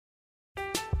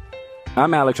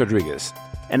I'm Alex Rodriguez.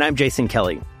 And I'm Jason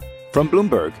Kelly. From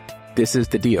Bloomberg, this is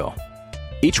The Deal.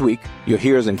 Each week, you'll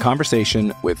hear us in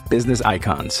conversation with business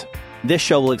icons. This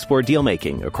show will explore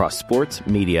deal-making across sports,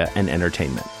 media, and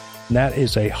entertainment. That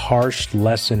is a harsh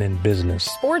lesson in business.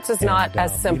 Sports is not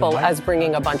as simple as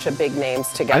bringing a bunch of big names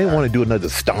together. I didn't want to do another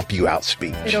stomp you out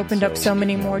speech. It opened up so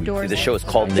many more doors. The show is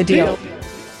called The Deal.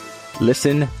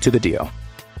 Listen to The Deal.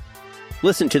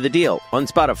 Listen to The Deal on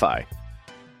Spotify.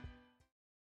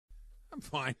 I'm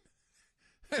fine.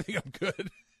 I think I'm good.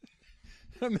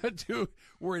 I'm not too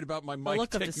worried about my mic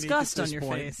look of technique disgust at this on your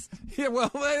point. face. Yeah,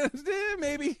 well,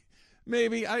 maybe.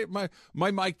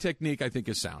 My mic technique, I think,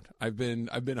 is sound. I've been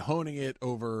honing it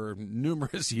over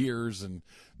numerous years and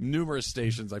numerous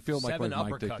stations. I feel like my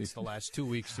mic technique. The last 2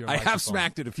 weeks. To your I microphone. have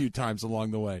smacked it a few times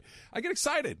along the way. I get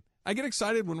excited.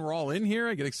 When we're all in here.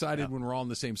 I get excited when we're all in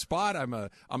the same spot. I'm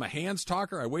a hands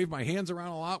talker. I wave my hands around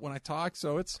a lot when I talk.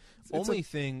 So it's only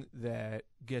thing that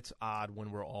gets odd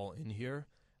when we're all in here.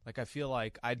 Like, I feel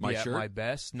like I'd be at my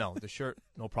best. No, the shirt,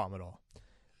 no problem at all.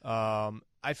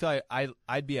 I feel like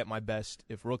I'd be at my best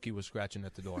if Rookie was scratching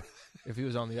at the door. If he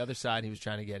was on the other side and he was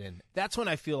trying to get in. That's when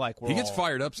I feel like he gets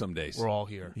fired up some days. We're all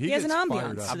here. He has an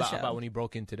ambiance. How about when he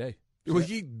broke in today? Well,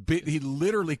 he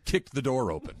literally kicked the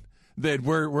door open. That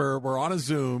we're on a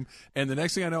Zoom, and the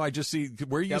next thing I know, I just see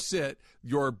where you sit.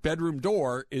 Your bedroom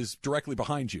door is directly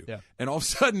behind you, and all of a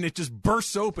sudden it just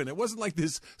bursts open. It wasn't like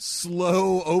this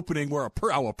slow opening where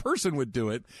how a person would do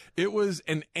it. It was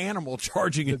an animal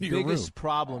charging into your room. The biggest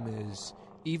problem is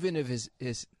even if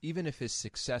his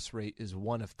success rate is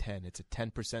 1 of 10, it's a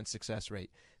 10% success rate.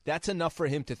 That's enough for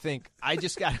him to think, I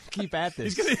just got to keep at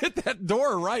this. He's going to hit that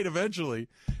door right eventually.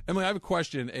 Emily, I have a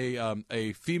question,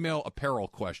 a female apparel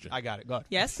question. I got it. Go ahead.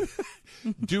 Yes.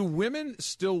 Do women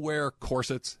still wear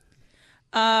corsets?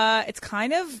 It's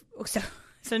kind of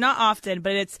so not often,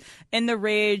 but it's in the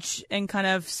rage in kind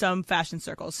of some fashion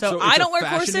circles. So I don't wear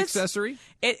corsets. Accessory?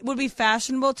 It would be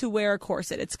fashionable to wear a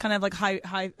corset. It's kind of like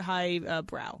high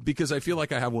brow. Because I feel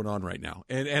like I have one on right now,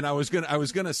 and I was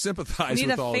gonna sympathize we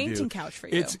need with all of you. a fainting couch for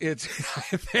you. It's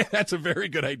that's a very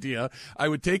good idea. I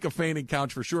would take a fainting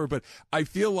couch for sure, but I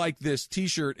feel like this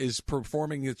T-shirt is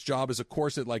performing its job as a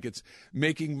corset, like it's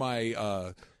making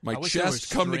my my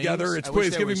chest come together.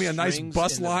 It's giving me a nice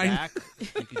bust line.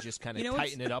 You could just kind of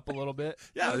tighten it up a little bit.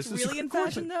 Yeah, this is really in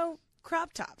fashion though.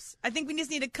 Crop tops. I think we just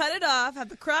need to cut it off, have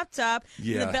the crop top,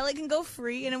 and the belly can go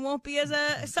free, and it won't be as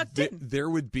sucked in. There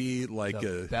would be like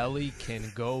the belly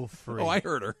can go free. Oh, I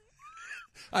heard her.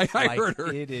 I heard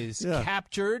her. It is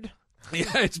captured. Yeah,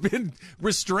 it's been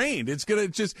restrained. It's gonna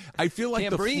just. I feel like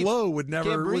Can't the breathe. flow would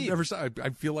never. Stop.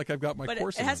 I feel like I've got my but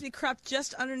corset. It has to be cropped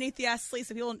just underneath the ass sleeve,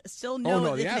 so people still know. Oh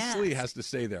no, the ass ass sleeve has to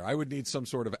stay there. I would need some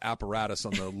sort of apparatus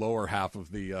on the lower half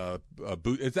of the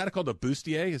boot. Is that called a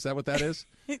bustier? Is that what that is?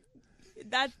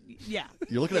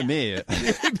 You're looking at me.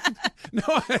 No,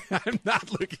 I'm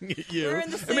not looking at you. We're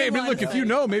in the same maybe look, if you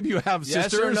know, maybe you have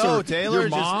Yes sisters or no, or Taylor, your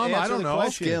mom. just I don't know.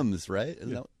 Skims, right?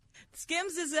 Yeah.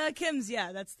 Skims is Kim's.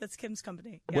 Yeah, that's Kim's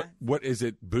company. Yeah. What is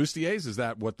it? Bustiers? Is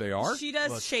that what they are? She does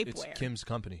Look, shapewear. It's Kim's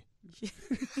company.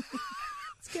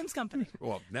 It's Kim's company.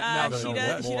 Well, now she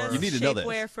does You need to know this.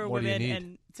 shapewear for What do you women, need?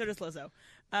 and so does Lizzo.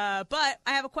 But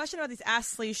I have a question about these ass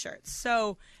sleeve shirts.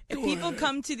 So if people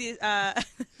come to the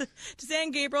to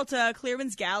San Gabriel to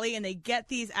Clearman's Galley and they get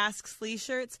these ass sleeve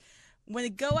shirts, when they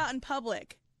go out in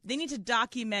public, they need to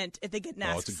document if they get an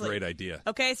ass Oh, it's a sleeve. great idea.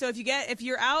 Okay, so if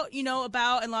you're out,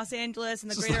 about in Los Angeles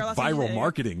and the This is greater like Los Angeles viral area,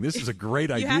 marketing. This is a great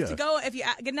you idea. have to go, if you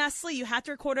get an ass sleeve, you have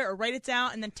to record it or write it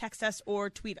down and then text us or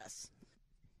tweet us.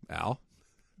 Al?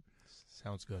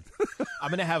 Sounds good.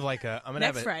 I'm gonna have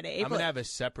Next Friday, I'm April. gonna have a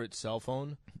separate cell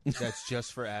phone that's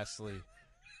just for Ashley.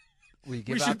 We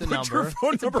give We out should the put number. your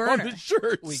phone number on the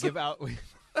shirts. We give out.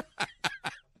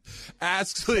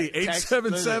 Ashley,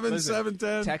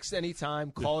 877-710. Text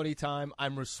anytime, call anytime.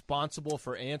 I'm responsible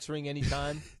for answering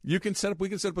anytime. We can set up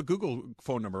a Google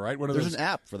phone number, right? One of There's those. an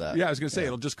app for that. Yeah, I was going to say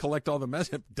it'll just collect all the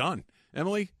messages. Done.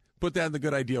 Emily, put that in the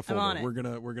good idea folder. on it.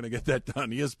 We're gonna get that done.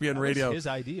 ESPN Radio. His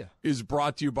idea is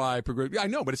brought to you by Progressive. Yeah, I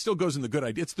know, but it still goes in the good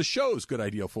idea. It's the show's good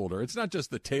idea folder. It's not just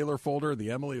the Taylor folder,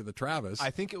 the Emily, or the Travis. I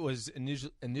think it was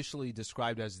initially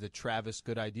described as the Travis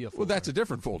good idea folder. Well, that's a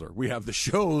different folder. We have the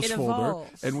show's It folder,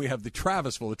 evolves. and we have the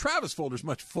Travis folder. Travis folder is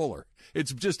much fuller.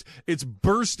 It's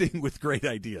bursting with great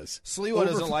ideas. Sliwa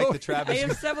doesn't like the I Travis.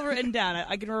 have several written down.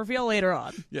 I can reveal later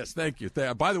on. Yes, thank you.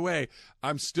 By the way,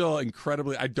 I'm still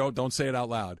incredibly. I don't say it out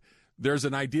loud. There's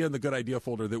an idea in the good idea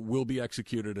folder that will be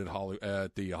executed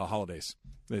at the holidays.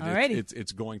 Alrighty.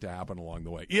 It's going to happen along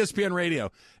the way. ESPN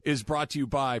Radio is brought to you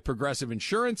by Progressive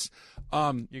Insurance.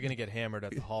 You're going to get hammered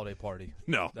at the holiday party.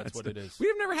 No, that's what it is.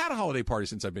 We've never had a holiday party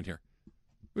since I've been here.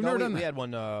 We've never done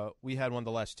that. We had one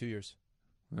the last 2 years.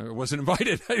 I wasn't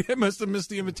invited. I must have missed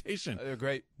the invitation. They're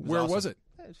great. Where was it?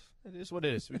 It is what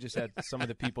it is. We just had some of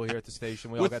the people here at the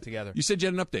station. We all got together. You said you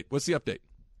had an update. What's the update?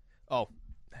 Oh,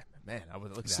 man, I would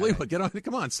look at that. Sliwa, get on.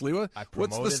 Come on, Sliwa.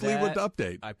 What's the Sliwa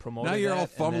update? I promoted now you're all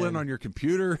fumbling on your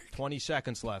computer. 20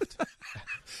 seconds left.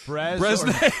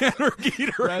 Bresnan or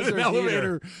Geeter in an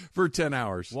elevator for 10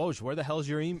 hours. Woj, where the hell's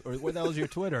your where the hell's your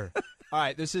Twitter? All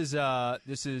right, this is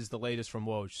the latest from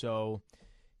Woj. So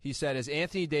he said, as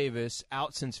Anthony Davis,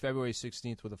 out since February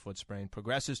 16th with a foot sprain,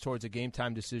 progresses towards a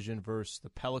game-time decision versus the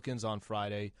Pelicans on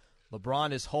Friday,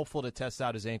 LeBron is hopeful to test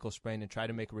out his ankle sprain and try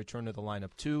to make a return to the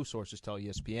lineup too, sources tell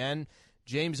ESPN.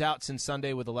 James out since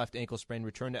Sunday with a left ankle sprain,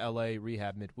 return to L.A.,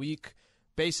 rehab midweek.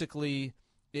 Basically,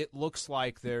 it looks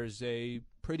like there's a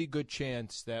pretty good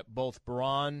chance that both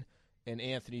Bron and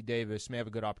Anthony Davis may have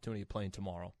a good opportunity of playing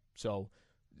tomorrow. So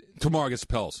tomorrow against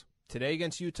the Pels. Today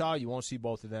against Utah, you won't see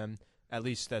both of them. At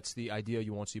least that's the idea.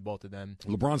 You won't see both of them.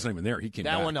 LeBron's not even there. He came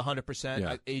back. That one 100%.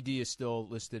 Yeah. AD is still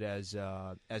listed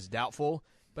as doubtful.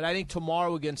 But I think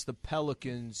tomorrow against the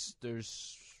Pelicans,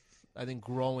 there's, I think,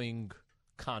 growing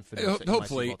confidence.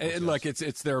 Hopefully. And look,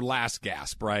 it's their last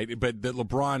gasp, right? But that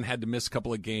LeBron had to miss a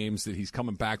couple of games, that he's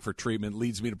coming back for treatment,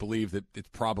 leads me to believe that it's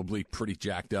probably pretty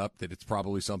jacked up, that it's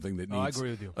probably something that needs I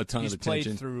agree with you. A ton he's of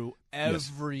attention. He's played through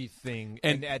everything.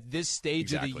 Yes. And at this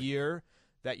stage of the year,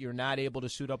 that you're not able to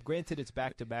suit up. Granted, it's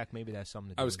back-to-back. Maybe that's something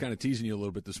to do I was kind of teasing you a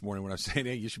little bit this morning when I was saying,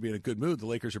 hey, you should be in a good mood. The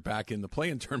Lakers are back in the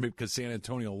play-in tournament because San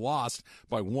Antonio lost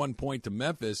by 1 point to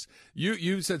Memphis.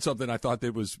 You said something I thought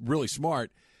that was really smart.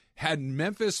 Had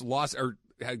Memphis lost, or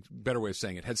had a better way of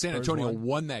saying it, had San Antonio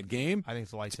won that game, I think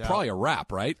it's lights out. It's probably a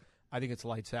wrap, right? I think it's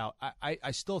lights out.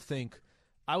 I still think,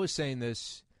 I was saying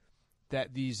this,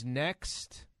 that these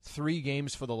next 3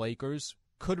 games for the Lakers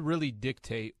could really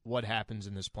dictate what happens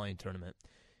in this play-in tournament.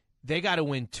 They got to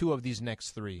win 2 of these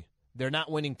next 3. They're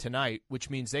not winning tonight,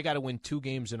 which means they got to win 2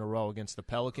 games in a row against the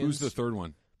Pelicans. Who's the third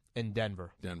one? In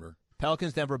Denver.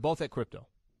 Pelicans, Denver, both at crypto.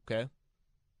 Okay?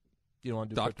 You don't want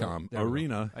to do crypto? .com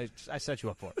arena. I set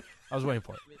you up for it. I was waiting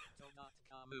for it.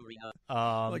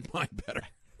 I like mine better.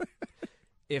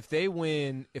 If they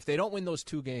don't win those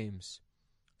 2 games,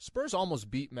 Spurs almost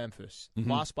beat Memphis,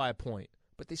 lost by a point,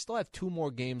 but they still have 2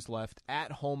 more games left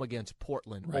at home against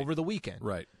Portland over the weekend.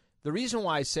 Right. The reason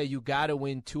why I say you got to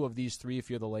win 2 of these 3 if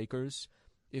you're the Lakers,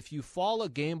 if you fall a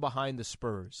game behind the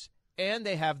Spurs and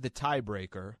they have the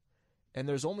tiebreaker and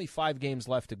there's only 5 games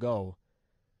left to go,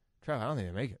 Trevor, I don't think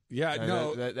they make it. Yeah,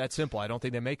 no. That's simple. I don't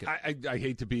think they make it. I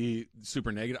hate to be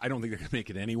super negative. I don't think they're going to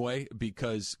make it anyway,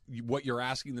 because what you're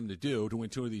asking them to do to win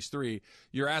 2 of these 3,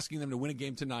 you're asking them to win a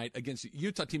game tonight against a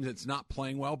Utah team that's not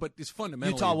playing well, but is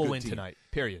fundamentally Utah will a good win team. tonight,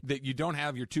 period. That you don't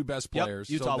have your 2 best players,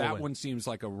 Utah so that will win. one seems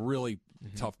like a really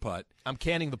tough putt. I'm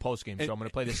canning the postgame, so I'm going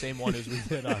to play the same one as we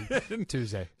did on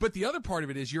Tuesday. But the other part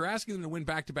of it is you're asking them to win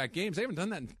back-to-back games. They haven't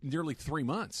done that in nearly 3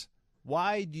 months.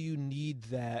 Why do you need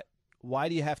that? Why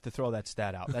do you have to throw that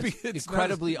stat out? That's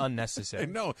incredibly unnecessary.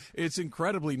 No, it's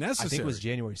incredibly necessary. I think it was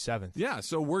January 7th. Yeah,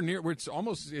 so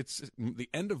it's the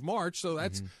end of March, so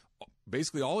that's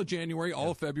basically all of January, all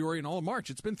of February, and all of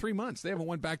March. It's been 3 months. They haven't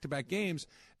won back-to-back games,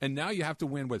 and now you have to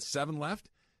win, 7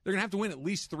 left? They're going to have to win at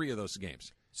least 3 of those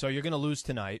games. So you're going to lose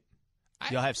tonight.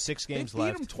 You'll have 6 games left.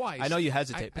 They beat them twice. I know you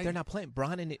hesitate, but they're not playing.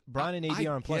 Bron and AD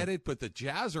aren't playing. I get it, but the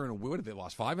Jazz are in a – what have they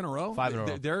lost, 5 in a row? 5 in a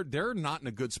row. They're not in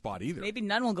a good spot either. Maybe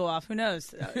none will go off. Who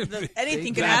knows?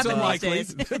 Anything could happen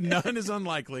these days. None is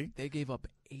unlikely. They gave up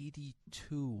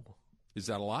 82. Is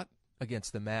that a lot?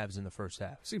 Against the Mavs in the first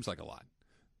half. Seems like a lot.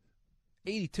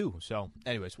 82. So,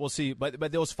 anyways, we'll see.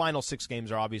 But those final 6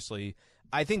 games are obviously –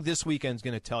 I think this weekend's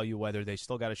going to tell you whether they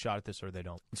still got a shot at this or they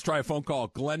don't. Let's try a phone call.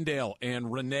 Glendale and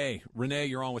Renee. Renee,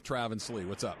 you're on with Trav and Slee.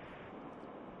 What's up?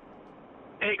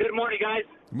 Hey, good morning, guys.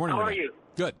 Good morning, How Renee. are you?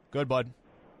 Good. Good, bud.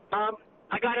 I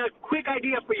got a quick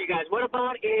idea for you guys. What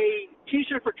about a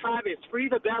T-shirt for Travis, Free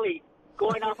the Belly,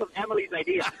 going off of Emily's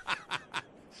idea?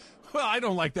 Well, I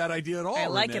don't like that idea at all. I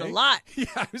like Renee. it a lot. Yeah,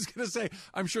 I was going to say,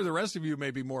 I'm sure the rest of you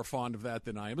may be more fond of that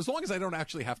than I am. As long as I don't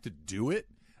actually have to do it,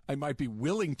 I might be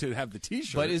willing to have the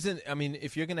T-shirt. But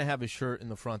if you're going to have a shirt in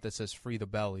the front that says Free the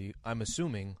Belly, I'm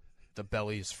assuming the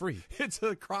belly is free. It's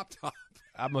a crop top.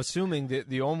 I'm assuming that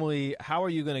how are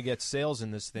you going to get sales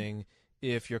in this thing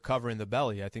if you're covering the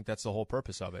belly? I think that's the whole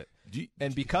purpose of it.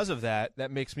 And because of that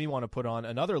makes me want to put on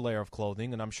another layer of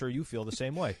clothing, and I'm sure you feel the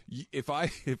same way. If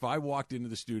I walked into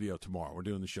the studio tomorrow, we're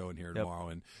doing the show in here tomorrow,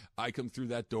 and I come through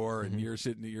that door, and you're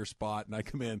sitting at your spot, and I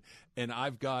come in, and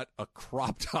I've got a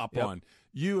crop top on,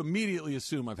 you immediately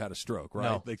assume I've had a stroke, right?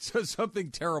 No. Like, so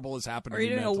something terrible has happened. Or you're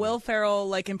doing mentally. a Will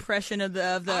Ferrell impression of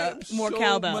the more so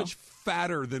cowbell. Much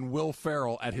fatter than Will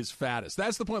Ferrell at his fattest.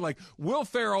 That's the point. Like, Will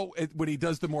Ferrell, when he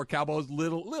does the more cowboys,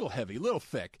 little heavy, little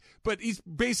thick, but he's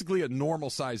basically a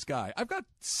normal-sized guy. I've got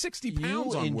 60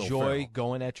 pounds on Will Ferrell. You enjoy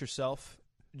going at yourself?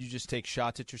 You just take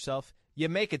shots at yourself? You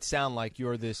make it sound like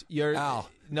you're this. Al,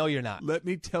 no, you're not. Let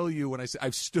me tell you, when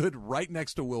I've stood right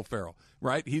next to Will Ferrell,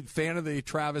 right? He's a fan of the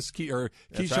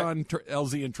Keyshawn, right.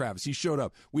 LZ, and Travis. He showed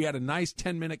up. We had a nice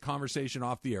 10-minute conversation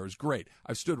off the air. It was great.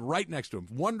 I've stood right next to him.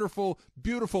 Wonderful,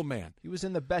 beautiful man. He was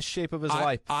in the best shape of his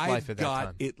life at that time. I've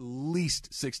got at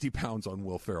least 60 pounds on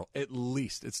Will Ferrell. At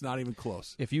least. It's not even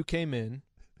close. If you came in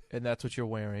and that's what you're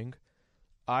wearing,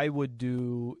 I would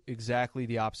do exactly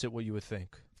the opposite what you would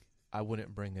think. I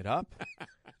wouldn't bring it up.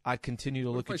 I'd continue to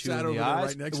look at you in the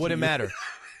eyes. Right, it wouldn't matter.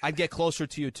 I'd get closer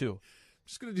to you, too. I'm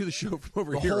just going to do the show from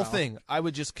over here. The whole thing. I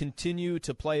would just continue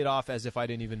to play it off as if I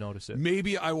didn't even notice it.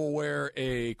 Maybe I will wear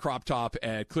a crop top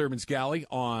at Clearman's Galley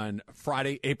on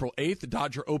Friday, April 8th, the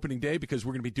Dodger opening day, because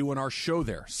we're going to be doing our show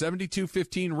there.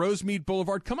 7215 Rosemead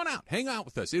Boulevard. Come on out. Hang out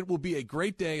with us. It will be a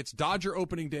great day. It's Dodger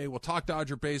opening day. We'll talk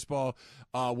Dodger baseball.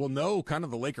 We'll know kind of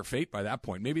the Laker fate by that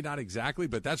point. Maybe not exactly,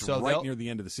 but that's right near the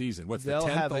end of the season. What's the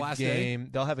 10th, the last day?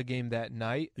 They'll have a game that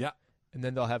night. Yeah. And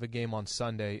then they'll have a game on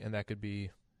Sunday, and that could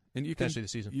be potentially the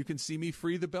season. You can see me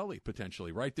free the belly,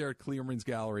 potentially, right there at Clearman's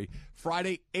Gallery.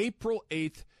 Friday, April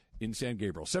 8th in San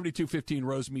Gabriel. 7215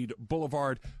 Rosemead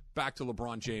Boulevard. Back to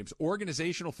LeBron James.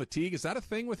 Organizational fatigue, is that a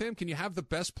thing with him? Can you have the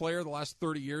best player the last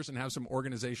 30 years and have some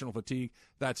organizational fatigue?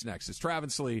 That's next. It's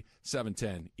Travis Lee,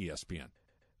 710 ESPN.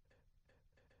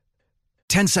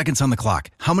 10 seconds on the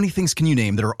clock. How many things can you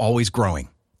name that are always growing?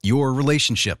 Your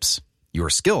relationships, your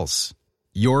skills,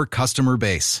 your customer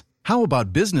base. How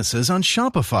about businesses on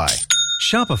Shopify?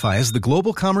 Shopify is the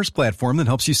global commerce platform that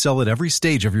helps you sell at every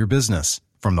stage of your business.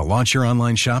 From the launch your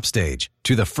online shop stage,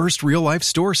 to the first real-life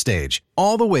store stage,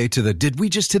 all the way to the did we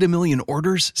just hit 1 million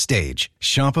orders stage.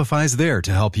 Shopify's there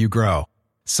to help you grow.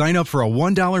 Sign up for a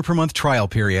 $1 per month trial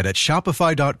period at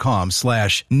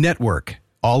shopify.com/network,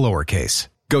 all lowercase.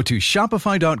 Go to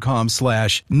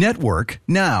shopify.com/network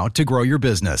now to grow your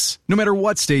business, no matter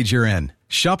what stage you're in.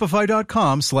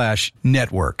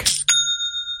 Shopify.com/network.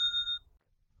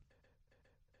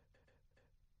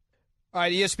 All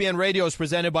right, ESPN Radio is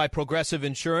presented by Progressive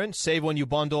Insurance. Save when you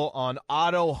bundle on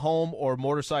auto, home, or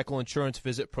motorcycle insurance.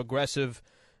 Visit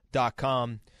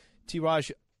Progressive.com.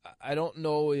 T-Raj, I don't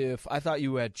know if – I thought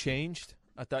you had changed.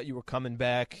 I thought you were coming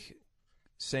back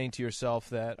saying to yourself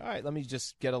that, all right, let me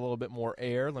just get a little bit more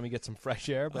air. Let me get some fresh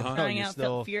air. But no, you're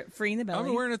still free in the belly.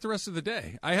 I'm wearing it the rest of the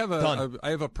day. I have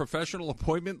a professional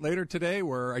appointment later today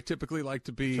where I typically like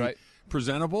to be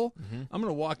presentable. Mm-hmm. I'm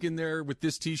going to walk in there with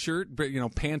this T-shirt,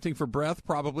 panting for breath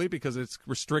probably because it's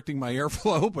restricting my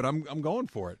airflow, but I'm going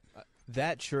for it.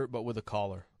 That shirt, but with a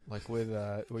collar. Like with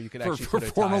where you could actually for put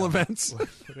a formal tie events.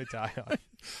 Put a tie on.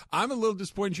 I'm a little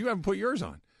disappointed you haven't put yours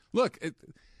on. Look,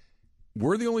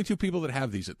 we're the only two people that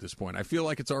have these at this point. I feel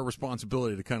like it's our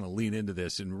responsibility to kind of lean into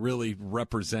this and really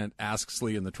represent Ask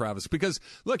Slee and the Travis. Because,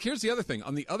 look, here's the other thing.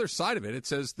 On the other side of it, it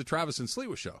says the Travis and Slee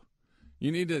show.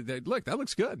 You need to look. That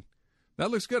looks good.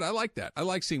 That looks good. I like that. I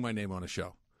like seeing my name on a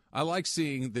show. I like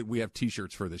seeing that we have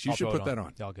T-shirts for this. You should put that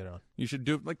on. I'll get it on. You should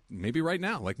do it maybe right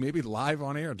now, maybe live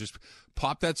on air. Just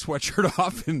pop that sweatshirt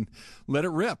off and let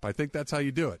it rip. I think that's how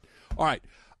you do it. All right.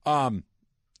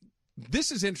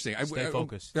 This is interesting. Stay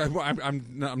focused.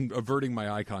 I'm averting my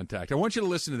eye contact. I want you to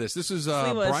listen to this. This is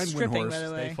Brian Windhorst.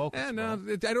 Stay focused. And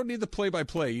I don't need the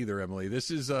play-by-play either, Emily. This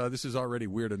is already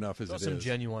weird enough as it is. Some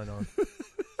Genuine on.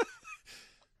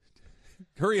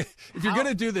 Hurry! If you're going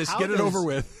to do this, get it over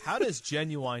with. How does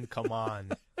Genuine come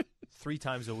on 3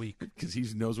 times a week? Because he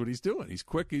knows what he's doing. He's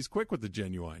quick. He's quick with the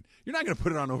Genuine. You're not going to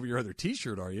put it on over your other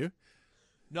T-shirt, are you?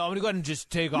 No, I'm going to go ahead and just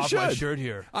take off my shirt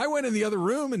here. I went in the other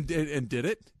room and did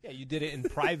it. Yeah, you did it in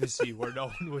privacy where no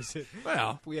one was.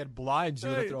 Well, if we had blinds,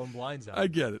 you would have thrown blinds out. I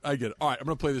get it. All right, I'm going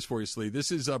to play this for you, Slee.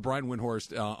 This is Brian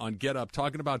Windhorst on Get Up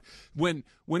talking about when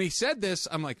he said this,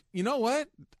 I'm like, you know what?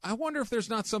 I wonder if there's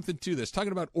not something to this.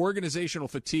 Talking about organizational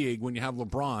fatigue when you have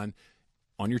LeBron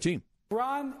on your team.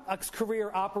 LeBron's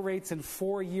career operates in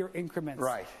 4-year increments.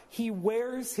 Right. He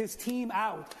wears his team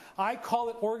out. I call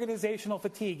it organizational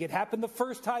fatigue. It happened the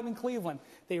first time in Cleveland.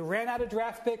 They ran out of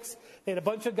draft picks. They had a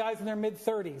bunch of guys in their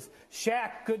mid-30s.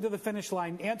 Shaq, good to the finish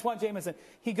line. Antoine Jameson.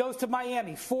 He goes to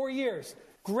Miami, 4 years.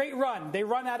 Great run. They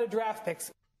run out of draft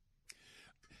picks.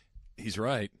 He's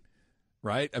right.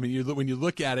 Right? I mean, when you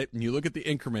look at it and you look at the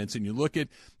increments and you look at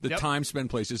the time spent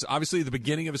places, obviously the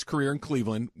beginning of his career in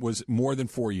Cleveland was more than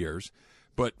 4 years,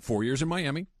 but 4 years in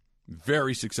Miami,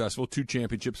 very successful, 2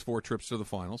 championships, 4 trips to the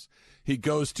finals. He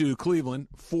goes to Cleveland,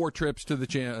 4 trips to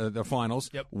the finals,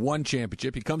 1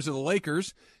 championship. He comes to the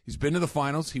Lakers. He's been to the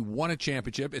finals. He won a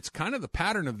championship. It's kind of the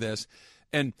pattern of this.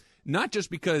 And not just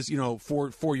because,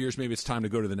 4 years, maybe it's time to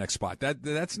go to the next spot.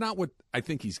 That's not what I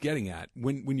think he's getting at.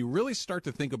 When you really start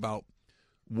to think about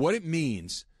what it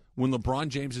means when LeBron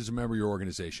James is a member of your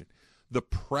organization, the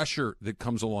pressure that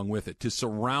comes along with it to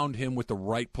surround him with the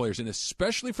right players, and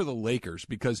especially for the Lakers,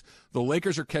 because the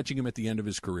Lakers are catching him at the end of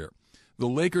his career. The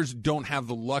Lakers don't have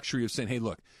the luxury of saying, hey,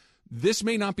 look, this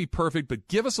may not be perfect, but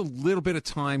give us a little bit of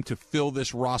time to fill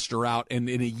this roster out, and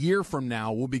in a year from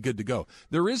now, we'll be good to go.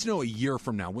 There is no a year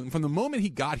from now. From the moment he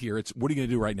got here, it's what are you going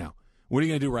to do right now? What are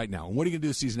you going to do right now? And what are you going to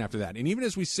do the season after that? And even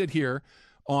as we sit here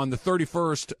on the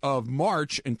 31st of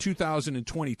March in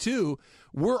 2022,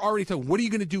 we're already talking, what are you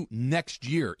going to do next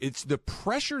year? It's the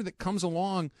pressure that comes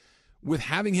along with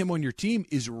having him on your team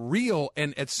is real,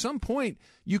 and at some point,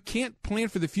 you can't plan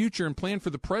for the future and plan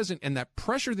for the present, and that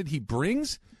pressure that he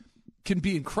brings can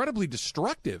be incredibly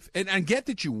destructive. And I get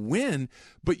that you win,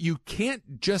 but you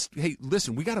can't just, hey,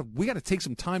 listen, we gotta take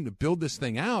some time to build this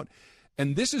thing out.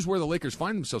 And this is where the Lakers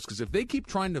find themselves, because if they keep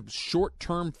trying to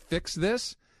short-term fix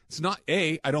this, it's not,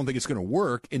 A, I don't think it's going to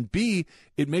work, and B,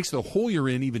 it makes the hole you're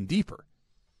in even deeper.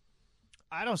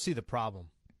 I don't see the problem.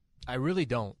 I really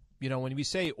don't. When we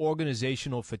say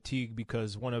organizational fatigue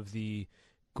because one of the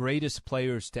greatest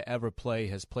players to ever play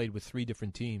has played with 3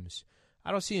 different teams,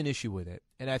 I don't see an issue with it.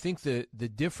 And I think the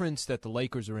difference that the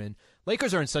Lakers are in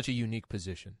such a unique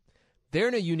position. They're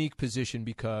in a unique position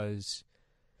because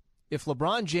if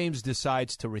LeBron James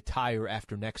decides to retire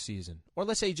after next season, or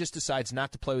let's say he just decides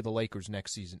not to play with the Lakers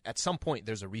next season, at some point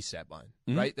there's a reset button,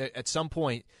 right? At some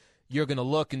point you're going to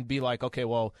look and be like, okay,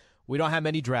 well, we don't have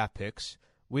many draft picks.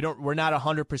 We're not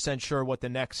 100% sure what the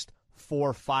next 4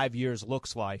 or 5 years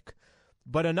looks like.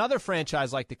 But another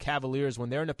franchise like the Cavaliers, when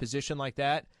they're in a position like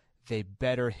that, they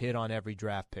better hit on every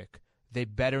draft pick. They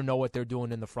better know what they're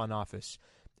doing in the front office.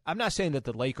 I'm not saying that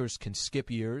the Lakers can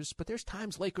skip years, but there's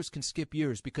times Lakers can skip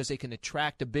years because they can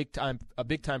attract a big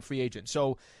time free agent.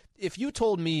 So if you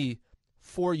told me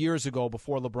 4 years ago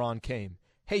before LeBron came,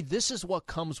 hey, this is what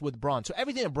comes with Bron. So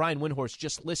everything that Brian Windhorst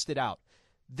just listed out,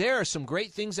 there are some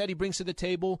great things that he brings to the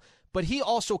table, but he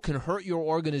also can hurt your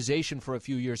organization for a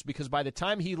few years because by the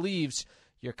time he leaves,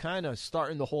 you're kind of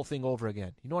starting the whole thing over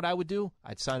again. You know what I would do?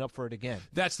 I'd sign up for it again.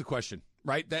 That's the question,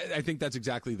 right? I think that's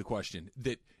exactly the question.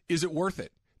 Is it worth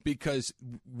it? Because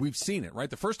we've seen it, right?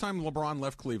 The first time LeBron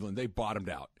left Cleveland, they bottomed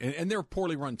out, and they're a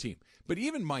poorly run team. But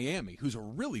even Miami, who's a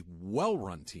really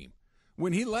well-run team,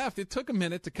 when he left, it took a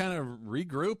minute to kind of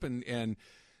regroup and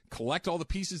collect all the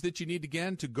pieces that you need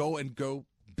again to go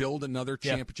build another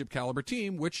championship caliber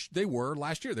team, which they were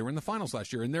last year. They were in the finals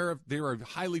last year, and they're a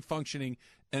highly functioning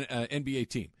NBA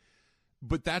team.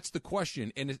 But that's the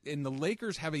question. And the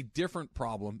Lakers have a different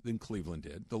problem than Cleveland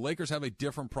did. The Lakers have a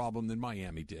different problem than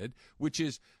Miami did, which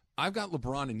is I've got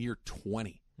LeBron in year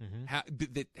 20.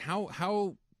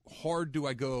 How hard do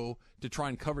I go to try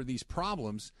and cover these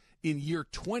problems in year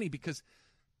 20? Because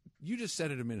you just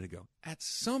said it a minute ago. At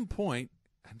some point,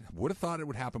 I would have thought it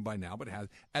would happen by now, but it has.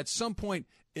 At some point,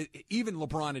 even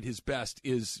LeBron at his best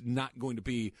is not going to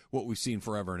be what we've seen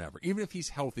forever and ever. Even if he's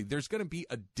healthy, there's going to be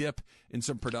a dip in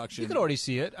some production. You can already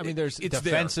see it. I mean, there's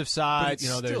defensive side. But it's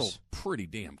still pretty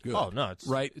damn good. Oh, no,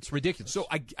 it's ridiculous. So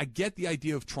I get the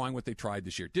idea of trying what they tried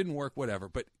this year. Didn't work, whatever.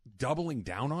 But doubling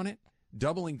down on it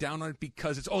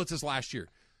because it's his last year.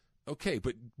 Okay,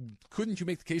 but couldn't you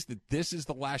make the case that this is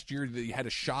the last year that you had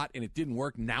a shot and it didn't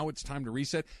work? Now it's time to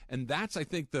reset. And that's, I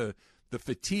think, the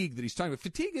fatigue that he's talking about.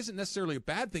 Fatigue isn't necessarily a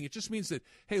bad thing. It just means that,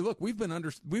 hey, look, we've been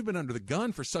under the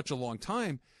gun for such a long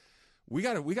time. We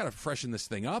got to freshen this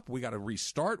thing up. We got to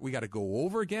restart. We got to go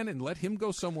over again and let him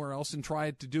go somewhere else and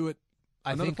try to do it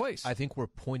another place. I think we're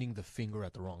pointing the finger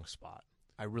at the wrong spot.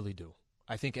 I really do.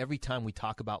 I think every time we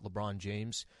talk about LeBron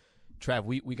James, Trav,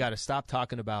 we got to stop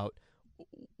talking about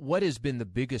what has been the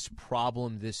biggest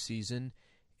problem this season.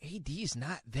 AD's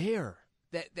not there.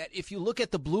 That if you look at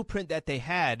the blueprint that they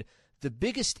had, the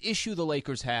biggest issue the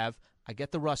Lakers have, I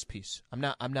get the Russ piece. I'm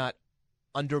not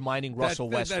undermining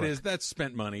Russell Westbrook. That's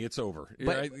spent money. It's over.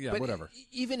 But whatever.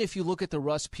 Even if you look at the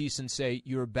Russ piece and say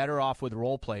you're better off with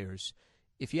role players,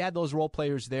 if you had those role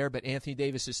players there, but Anthony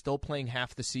Davis is still playing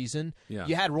half the season,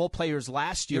 you had role players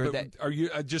last year. Are you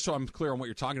just so I'm clear on what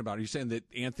you're talking about? Are you saying that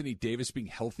Anthony Davis being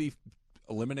healthy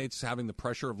eliminates having the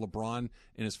pressure of LeBron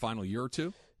in his final year or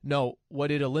two? No,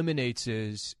 what it eliminates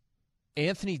is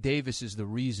Anthony Davis is the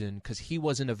reason, because he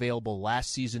wasn't available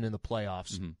last season in the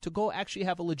playoffs, to go actually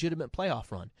have a legitimate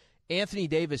playoff run. Anthony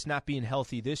Davis not being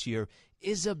healthy this year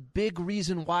is a big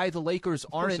reason why the Lakers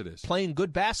aren't playing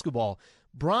good basketball.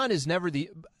 Bron is never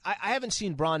I haven't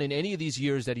seen Bron in any of these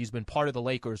years that he's been part of the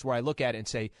Lakers where I look at it and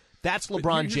say, that's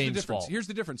LeBron James' fault. Here's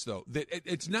the difference, though. That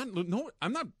it's not. No,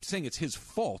 I'm not saying it's his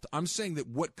fault. I'm saying that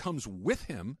what comes with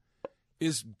him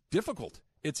is difficult.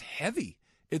 It's heavy.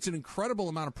 It's an incredible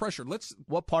amount of pressure.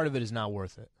 What part of it is not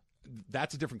worth it?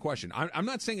 That's a different question. I'm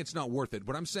not saying it's not worth it.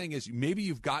 What I'm saying is maybe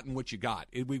you've gotten what you got.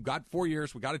 We've got 4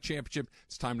 years. We got a championship.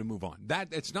 It's time to move on.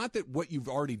 It's not that what you've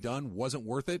already done wasn't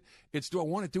worth it. It's, do I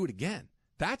want to do it again?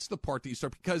 That's the part that you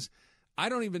start, because I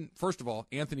don't even, first of all,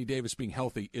 Anthony Davis being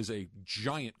healthy is a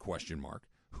giant question mark.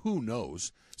 Who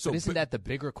knows? But isn't that the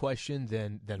bigger question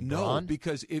than no, Bron?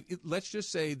 Because let's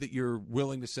just say that you're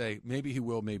willing to say maybe he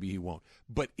will, maybe he won't.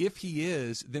 But if he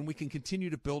is, then we can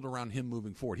continue to build around him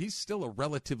moving forward. He's still a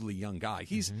relatively young guy.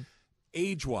 He's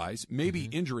age-wise, maybe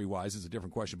injury-wise is a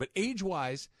different question, but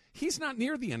age-wise, he's not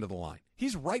near the end of the line.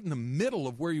 He's right in the middle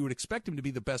of where you would expect him to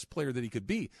be the best player that he could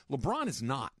be. LeBron is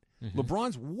not.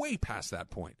 LeBron's way past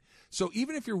that point. So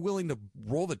even if you're willing to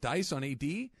roll the dice on AD,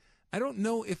 I don't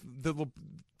know if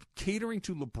catering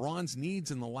to LeBron's needs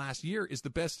in the last year is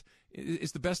the best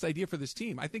idea for this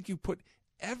team. I think you put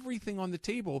everything on the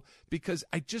table because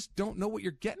I just don't know what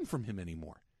you're getting from him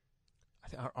anymore.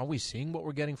 Are we seeing what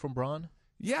we're getting from Bron?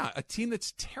 Yeah, a team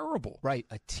that's terrible. Right,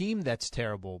 a team that's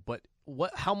terrible. But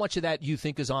how much of that you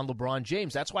think is on LeBron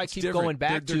James? That's why I keep different. going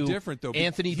back they're to different, though.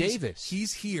 Anthony Davis.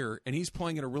 He's here and he's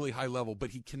playing at a really high level, but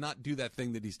he cannot do that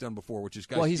thing that he's done before, which is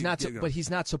but he's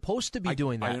not supposed to be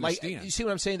doing that. I understand. You see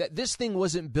what I'm saying? That this thing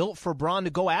wasn't built for Bron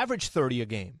to go average 30 a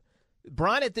game.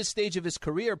 Bron at this stage of his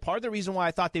career, part of the reason why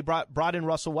I thought they brought in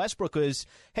Russell Westbrook is,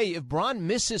 hey, if Bron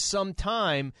misses some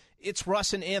time, it's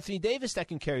Russ and Anthony Davis that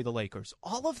can carry the Lakers.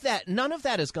 All of that, none of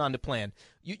that has gone to plan.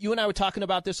 You and I were talking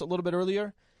about this a little bit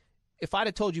earlier. If I'd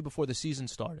have told you before the season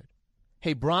started,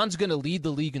 hey, Bron's going to lead the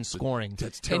league in scoring,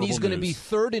 and he's going to be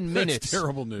third in minutes. That's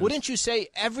terrible news. Wouldn't you say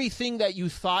everything that you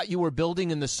thought you were building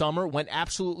in the summer went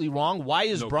absolutely wrong? Why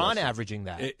is Bron averaging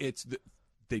that?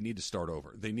 They need to start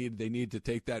over. They need to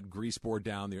take that grease board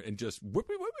down there and just whip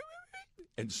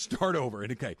and start over.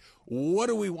 And okay, what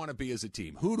do we want to be as a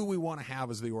team? Who do we want to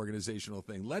have as the organizational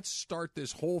thing? Let's start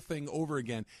this whole thing over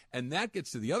again. And that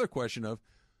gets to the other question of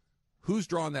who's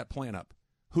drawing that plan up?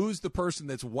 Who's the person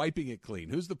that's wiping it clean?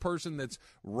 Who's the person that's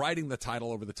writing the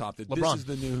title over the top? That LeBron. This is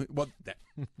the new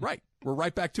right. We're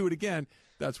right back to it again.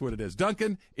 That's what it is.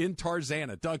 Duncan in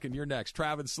Tarzana. Duncan, you're next.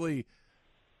 Travis Lee,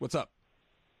 what's up?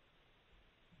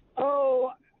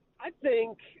 Oh, I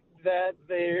think that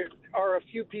there are a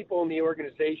few people in the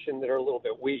organization that are a little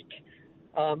bit weak.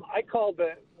 I called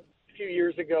a few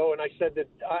years ago, and I said that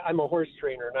I'm a horse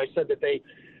trainer, and I said that they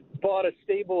bought a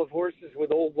stable of horses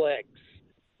with old legs.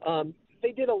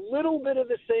 They did a little bit of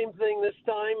the same thing this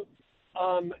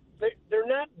time. They're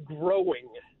not growing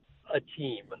a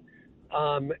team.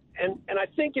 And I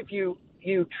think if you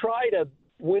try to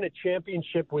win a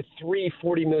championship with 3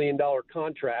 $40 million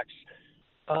contracts,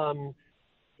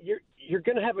 you're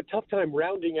going to have a tough time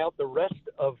rounding out the rest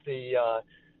of the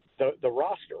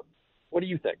roster. What do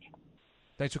you think?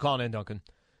 Thanks for calling in, Duncan.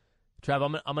 Trav,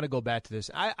 I'm going to go back to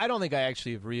this. I don't think I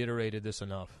actually have reiterated this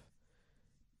enough.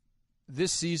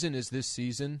 This season is this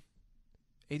season.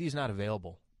 AD's not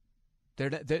available.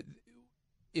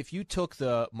 If you took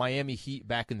the Miami Heat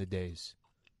back in the days,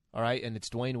 all right, and it's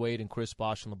Dwayne Wade and Chris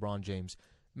Bosh and LeBron James,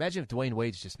 imagine if Dwayne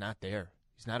Wade's just not there.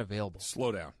 He's not available.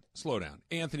 Slow down.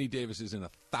 Anthony Davis is in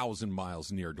 1,000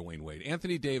 miles near Dwayne Wade.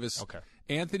 Anthony Davis,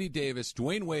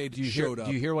 Dwayne Wade showed up.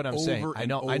 Do you hear what I'm saying? I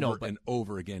know, and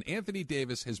over again. Anthony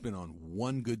Davis has been on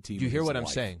one good team. Do you hear what I'm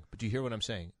saying? But do you hear what I'm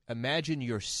saying? Imagine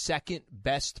your second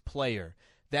best player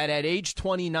that at age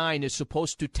 29 is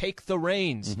supposed to take the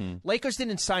reins. Lakers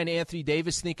didn't sign Anthony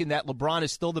Davis thinking that LeBron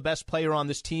is still the best player on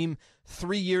this team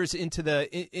 3 years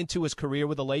into his career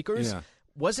with the Lakers. Yeah.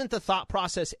 Wasn't the thought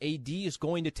process AD is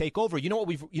going to take over? You know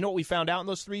what we found out in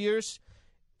those 3 years?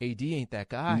 AD ain't that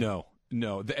guy. No,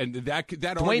 and that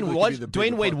Dwayne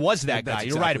Wade was that guy.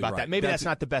 You're right about that. Maybe that's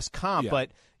not the best comp, yeah.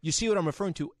 But you see what I'm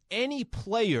referring to. Any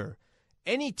player,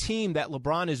 any team that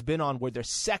LeBron has been on where their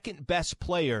second best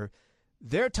player,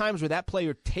 there are times where that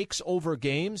player takes over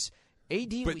games.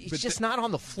 AD, he's just not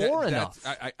on the floor enough.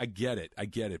 I get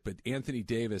it. But Anthony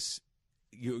Davis,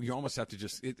 you almost have to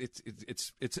just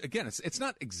it's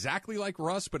not exactly like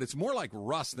Russ, but it's more like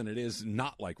Russ than it is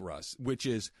not like Russ, which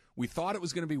is we thought it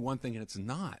was going to be one thing and it's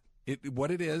not.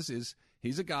 What it is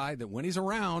he's a guy that when he's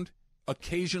around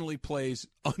occasionally plays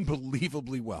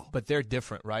unbelievably well. But they're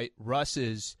different, right? Russ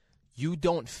is you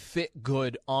don't fit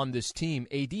good on this team.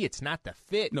 AD, it's not the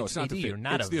fit. No, it's not AD, the fit. You're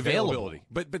not it's available. The availability.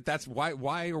 But that's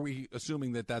why are we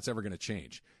assuming that that's ever going to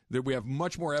change? That we have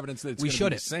much more evidence that it's going to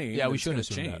be the same. Yeah, we shouldn't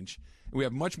change. That. We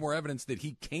have much more evidence that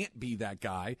he can't be that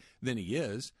guy than he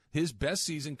is. His best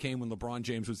season came when LeBron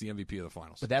James was the MVP of the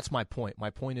finals. But that's my point. My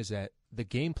point is that the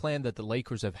game plan that the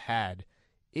Lakers have had,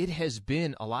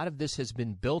 a lot of this has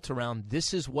been built around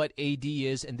this is what AD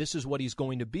is and this is what he's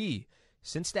going to be.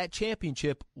 Since that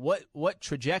championship, what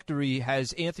trajectory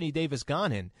has Anthony Davis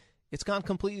gone in? It's gone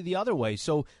completely the other way.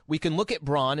 So we can look at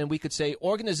Bron and we could say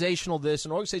organizational this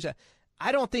and organizational that.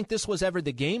 I don't think this was ever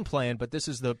the game plan, but this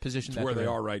is the position where they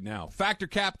are right now. Factor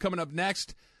Cap coming up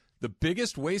next. The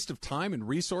biggest waste of time and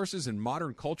resources in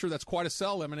modern culture. That's quite a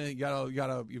sell. I mean, you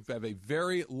have a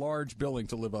very large billing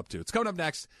to live up to. It's coming up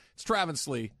next. It's Travis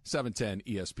Lee, 710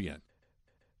 ESPN.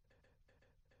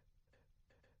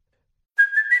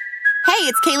 Hey,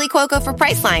 it's Kaylee Cuoco for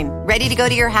Priceline. Ready to go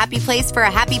to your happy place for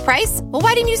a happy price? Well,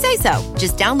 why didn't you say so?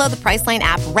 Just download the Priceline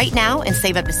app right now and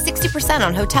save up to 60%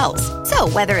 on hotels. So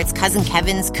whether it's Cousin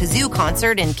Kevin's Kazoo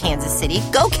Concert in Kansas City,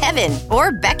 go Kevin,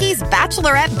 or Becky's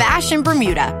Bachelorette Bash in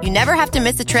Bermuda, you never have to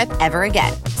miss a trip ever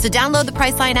again. So download the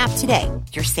Priceline app today.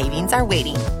 Your savings are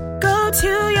waiting. Go to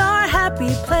your happy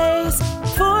place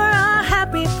for a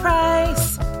happy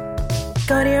price.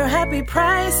 Go to your happy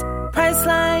price,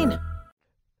 Priceline.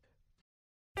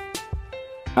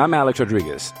 I'm Alex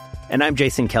Rodriguez. And I'm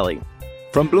Jason Kelly.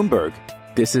 From Bloomberg,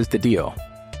 this is The Deal.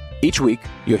 Each week,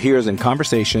 you'll hear us in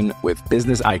conversation with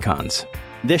business icons.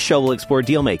 This show will explore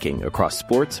deal-making across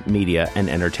sports, media, and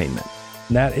entertainment.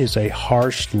 That is a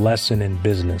harsh lesson in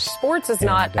business. Sports is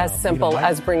not as simple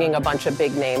as bringing a bunch of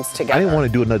big names together. I didn't want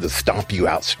to do another stomp you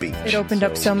out speech. It opened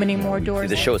up so many more doors.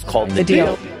 The show is called The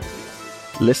Deal.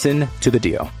 Listen to The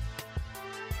Deal.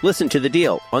 Listen to The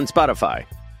Deal on Spotify.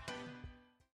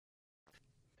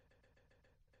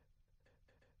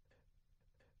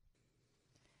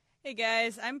 Hey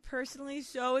guys, I'm personally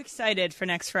so excited for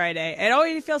next Friday. It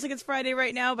already feels like it's Friday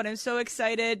right now, but I'm so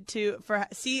excited to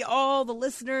see all the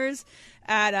listeners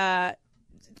at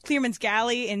Clearman's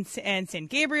Galley in San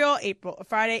Gabriel,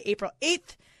 Friday, April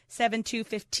 8th, 7 to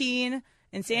 15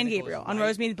 in San Gabriel on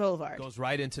Rosemead Boulevard. Goes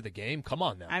right into the game. Come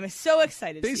on now. I'm so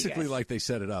excited. Basically, like they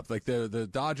set it up. Like the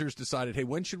Dodgers decided, hey,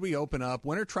 when should we open up?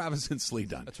 When are Travis and Slee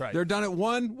done? That's right. They're done at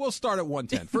 1. We'll start at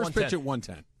 1:10. First pitch at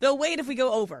 1:10. They'll wait if we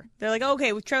go over. They're like,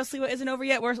 okay, Travis Slee isn't over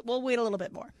yet. We'll wait a little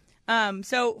bit more.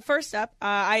 So first up,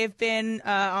 I have been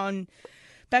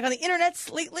back on the internet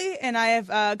lately, and I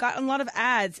have gotten a lot of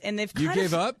ads, and they've kind of... You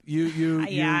gave up?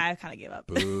 Yeah, I kind of gave up.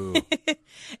 Boo. Wait.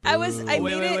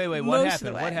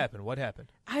 What happened?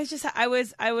 I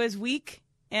was weak,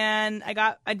 and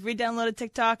I'd re-downloaded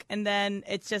TikTok, and then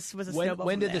it just was a snowball.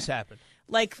 When did this happen?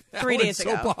 Like 3 days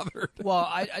ago. So bothered.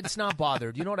 Well, it's not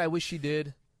bothered. You know what I wish she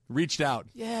did? Reached out.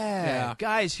 Yeah.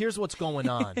 Guys, here's what's going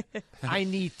on. I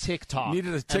need TikTok.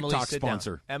 Needed a TikTok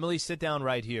sponsor. Emily, sit down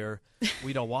right here.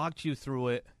 We don't walk you through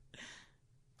it.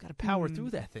 Got to power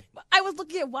through that thing. I was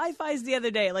looking at Wi-Fi's the other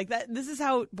day. Like that. This is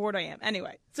how bored I am.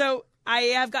 Anyway, so I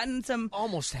have gotten some.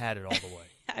 Almost had it all the way.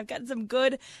 I've gotten some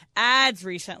good ads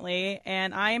recently,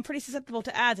 and I am pretty susceptible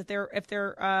to ads if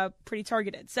they're pretty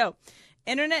targeted. So,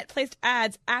 internet placed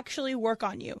ads actually work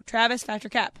on you. Travis, Factor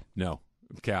Cap. No,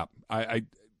 Cap.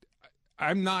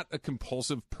 I'm not a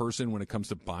compulsive person when it comes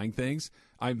to buying things.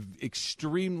 I'm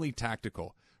extremely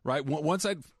tactical, right?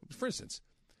 For instance,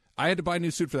 I had to buy a new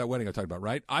suit for that wedding I talked about,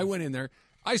 right? I went in there.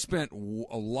 I spent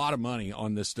a lot of money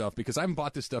on this stuff because I haven't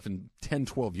bought this stuff in 10,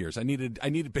 12 years. I needed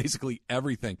basically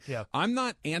everything. Yeah. I'm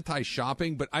not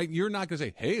anti-shopping, but you're not going to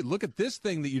say, hey, look at this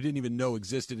thing that you didn't even know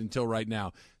existed until right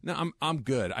now. No, I'm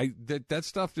good. That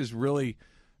stuff is really,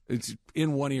 it's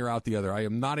in one ear, out the other. I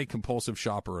am not a compulsive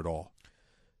shopper at all.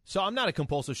 So I'm not a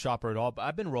compulsive shopper at all, but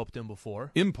I've been roped in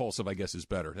before. Impulsive, I guess, is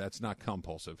better. That's not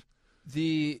compulsive.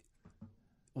 The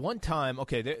one time,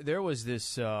 okay, there is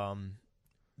this, kind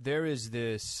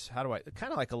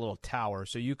of like a little tower.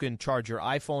 So you can charge your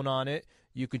iPhone on it,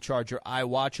 you can charge your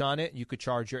iWatch on it, you could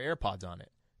charge your AirPods on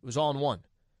it. It was all in one.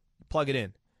 Plug it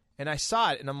in. And I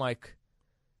saw it, and I'm like,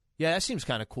 yeah, that seems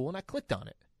kind of cool, and I clicked on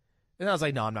it. And I was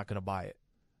like, no, I'm not going to buy it.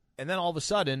 And then all of a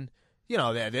sudden,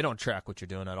 they don't track what you're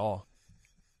doing at all.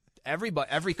 Every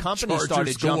company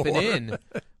started jumping in,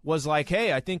 was like,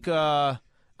 hey, I think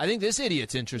this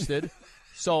idiot's interested.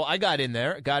 So I got in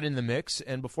there, got in the mix,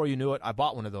 and before you knew it, I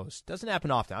bought one of those. Doesn't happen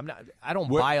often. I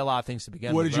don't buy a lot of things to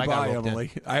begin with. What did you buy,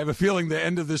 Emily? I have a feeling the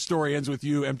end of this story ends with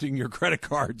you emptying your credit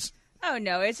cards. Oh,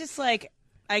 no. It's just like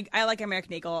I like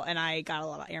American Eagle, and I got a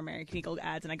lot of American Eagle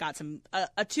ads, and I got some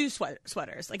 2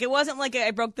 sweaters. Like, it wasn't like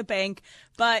I broke the bank,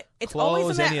 but it's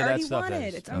always something I already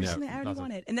wanted. It's always something I already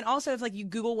wanted. And then also, if like you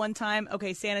Google one time,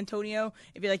 okay, San Antonio,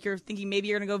 if you're thinking maybe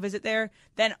you're gonna go visit there,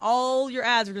 then all your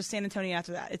ads are just San Antonio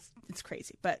after that. It's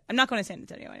crazy, but I'm not going to San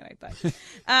Antonio anyway. But the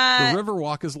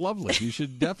Riverwalk is lovely. You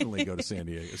should definitely go to San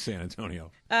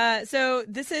Antonio. So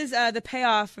this is the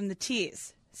payoff from the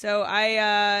tease. So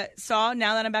I saw,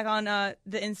 now that I'm back on the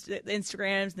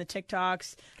Instagrams and the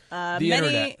TikToks,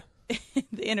 the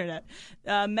internet,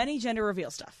 many gender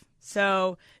reveal stuff.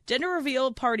 So gender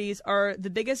reveal parties are the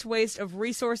biggest waste of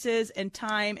resources and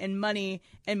time and money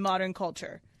in modern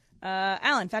culture.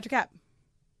 Alan, fact or cap?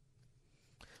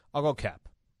 I'll go cap.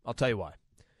 I'll tell you why.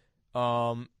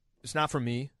 It's not for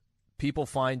me. People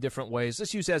find different ways.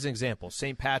 Let's use as an example,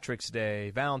 St. Patrick's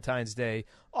Day, Valentine's Day.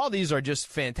 All these are just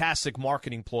fantastic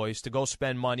marketing ploys to go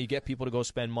spend money, get people to go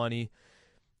spend money.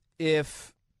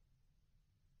 If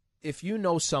you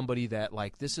know somebody that,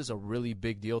 like, this is a really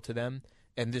big deal to them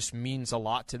and this means a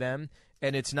lot to them,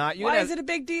 and it's not. Why is it a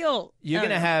big deal? You're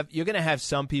gonna have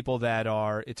some people that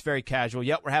are. It's very casual.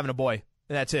 Yep, we're having a boy,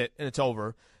 and that's it, and it's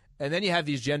over. And then you have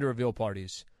these gender reveal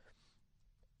parties.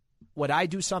 Would I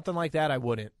do something like that? I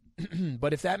wouldn't.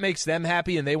 But if that makes them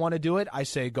happy and they want to do it, I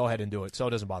say go ahead and do it. So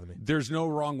it doesn't bother me. There's no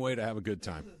wrong way to have a good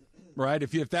time, right?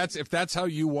 If that's how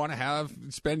you want to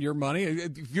spend your money,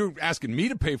 if you're asking me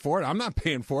to pay for it, I'm not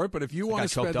paying for it. But if you want to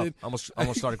spend it, almost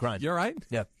started crying. You're right.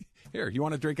 Yeah. Here, you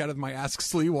want to drink out of my Ask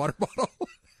Slee water bottle?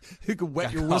 You can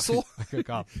wet your whistle.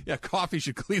 Yeah, coffee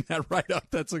should clean that right up.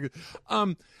 That's a good.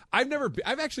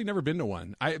 I've actually never been to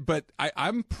one.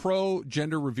 I'm pro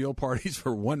gender reveal parties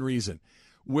for one reason.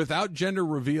 Without gender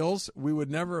reveals, we would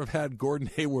never have had Gordon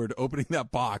Hayward opening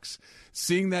that box,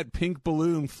 seeing that pink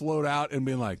balloon float out, and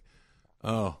being like,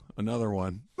 "Oh, another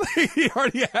one." He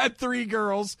already had 3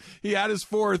 girls. He had his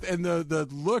 4th, and the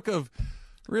look of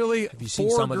really. Have you seen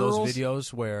some of those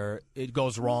videos where it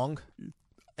goes wrong?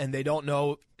 And they don't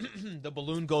know the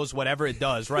balloon goes whatever it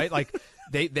does, right? Like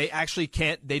they actually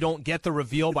can't. They don't get the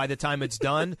reveal by the time it's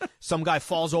done. Some guy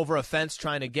falls over a fence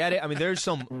trying to get it. I mean, there's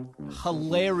some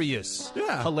hilarious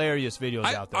videos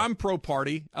out there. I'm pro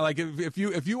party. Like if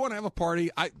you want to have a party,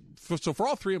 so for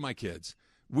all 3 of my kids,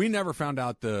 we never found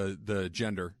out the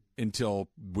gender until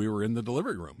we were in the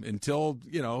delivery room. Until,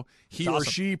 he or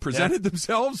she presented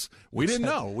themselves, we didn't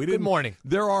know. We didn't. Good morning.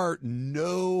 There are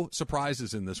no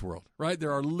surprises in this world, right?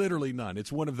 There are literally none.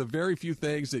 It's one of the very few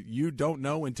things that you don't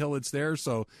know until it's there.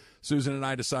 So Susan and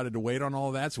I decided to wait on all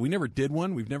of that. So we never did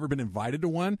one. We've never been invited to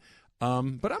one.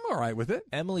 But I'm all right with it.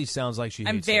 Emily sounds like she hates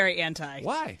I'm very anti.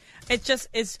 Why?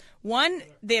 It's one,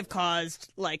 they've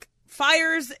caused, like,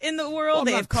 fires in the world.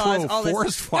 Well, they've caused all this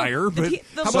forest fire, but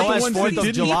how about the ones that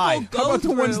didn't? July? How about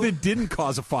the ones that didn't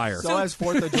cause a fire? So has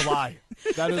 4th of July.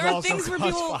 That is also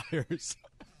caused fires.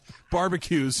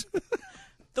 Barbecues.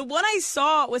 The one I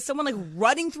saw was someone like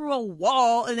running through a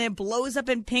wall and then it blows up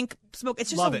in pink smoke.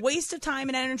 It's just waste of time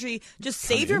and energy. Just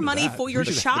save your money for your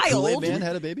child. The man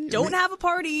had a baby. Don't have a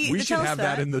party. We should have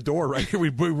that in the door right here. We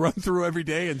run through every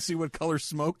day and see what color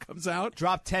smoke comes out.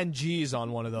 Drop 10 G's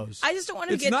on one of those. I just don't want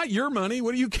to It's not your money.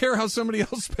 What do you care how somebody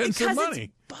else spends their money?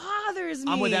 It bothers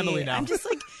me. I'm with Emily now. I'm just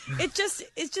like, it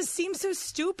just seems so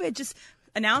stupid. Just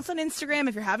announce on Instagram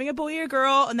if you're having a boy or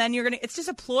girl, and then it's just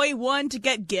a ploy, one, to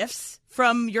get gifts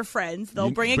from your friends.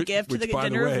 They'll bring a gift to the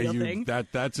gender reveal thing.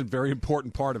 That's a very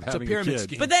important part of having a kid.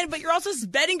 Scheme. But you're also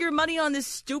spending your money on this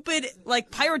stupid like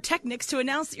pyrotechnics to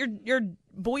announce your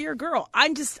boy or girl. I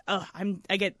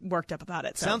get worked up about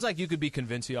it. So. Sounds like you could be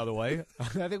convinced the other way.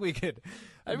 I think we could.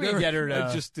 I think we could get her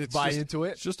to buy into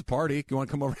it. It's just a party. You want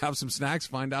to come over, have some snacks,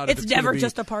 find out. It's never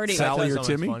just a party. Sally or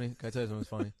Timmy. Can I tell you something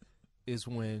funny? Is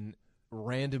when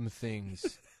random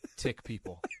things tick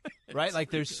people, right?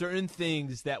 Like there's certain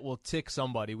things that will tick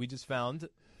somebody. We just found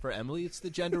for Emily, it's the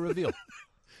gender reveal.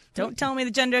 Don't tell me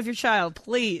the gender of your child,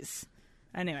 please.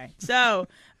 Anyway, so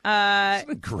it's an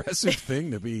aggressive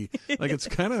thing to be like. It's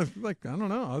kind of like, I don't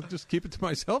know. I'll just keep it to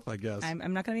myself, I guess.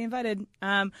 I'm not going to be invited.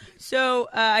 So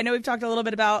I know we've talked a little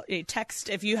bit about text.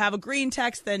 If you have a green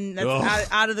text, then that's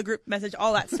out of the group message,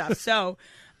 all that stuff. So.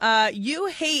 You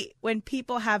hate when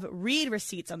people have read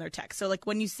receipts on their text. So, like,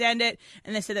 when you send it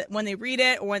and they say that when they read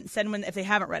it or if they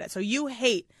haven't read it. So, you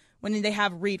hate when they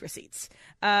have read receipts.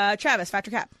 Travis, fact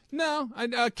or cap? No,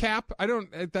 cap. I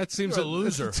don't. That seems a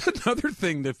loser. It's another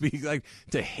thing to be like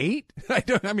to hate.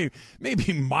 I mean,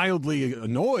 maybe mildly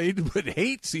annoyed, but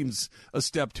hate seems a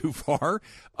step too far.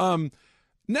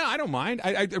 No, I don't mind.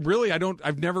 I really don't.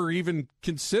 I've never even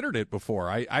considered it before.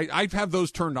 I have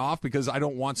those turned off because I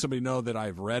don't want somebody to know that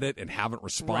I've read it and haven't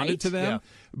responded to them. Yeah.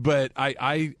 But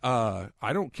I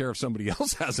don't care if somebody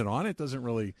else has it on. It doesn't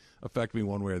really affect me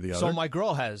one way or the other. So my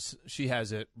girl has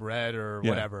it read or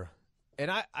whatever, and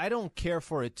I don't care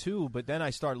for it too. But then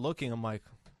I start looking. I'm like,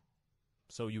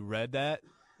 so you read that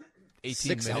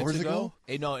 18 minutes ago?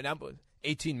 No,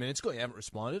 18 minutes ago. You haven't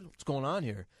responded. What's going on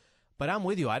here? But I'm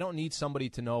with you. I don't need somebody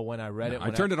to know when I read it.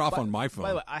 I turned it off on my phone. By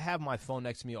the way, I have my phone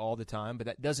next to me all the time, but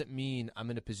that doesn't mean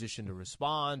I'm in a position to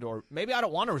respond, or maybe I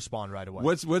don't want to respond right away.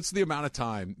 What's the amount of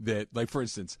time that, like, for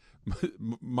instance,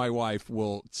 my wife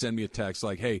will send me a text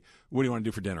like, hey, what do you want to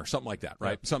do for dinner? Something like that,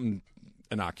 right? Something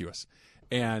innocuous.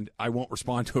 And I won't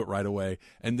respond to it right away.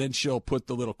 And then she'll put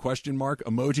the little question mark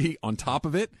emoji on top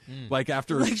of it, like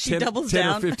after like 10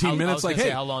 or 15 minutes. Like, hey,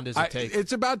 how long does it take?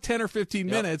 It's about 10 or 15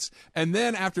 minutes. And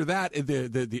then after that,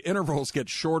 the intervals get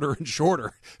shorter and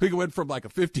shorter. We went from like a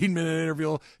 15-minute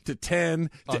interval to 10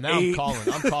 to 8.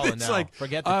 I'm calling now. Like,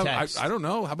 forget the text. I don't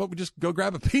know. How about we just go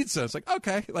grab a pizza? It's like,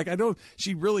 okay. Like, I don't.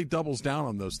 She really doubles down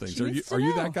on those things. Are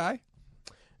you that guy?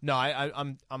 No,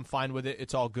 I'm fine with it.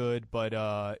 It's all good.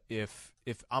 But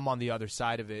if I'm on the other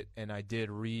side of it and I did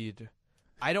read,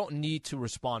 I don't need to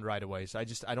respond right away. So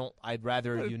I'd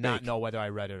rather you not know whether I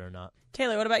read it or not.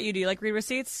 Taylor, what about you? Do you like read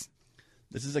receipts?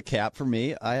 This is a cap for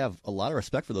me. I have a lot of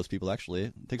respect for those people, actually.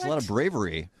 It takes a lot of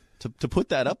bravery to put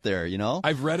that up there, you know?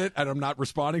 I've read it and I'm not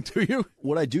responding to you.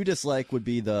 What I do dislike would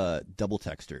be the double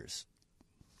texters.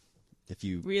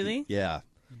 Really? Yeah.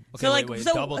 Okay,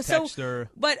 double texter.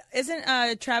 But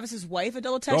isn't Travis's wife a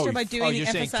double texter by doing the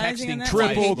emphasizing on that?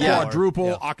 Triple,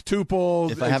 quadruple,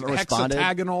 octuple, if I haven't responded,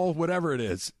 hexagonal, whatever it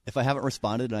is. If I haven't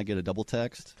responded and I get a double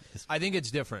text, I think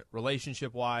it's different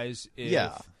relationship-wise.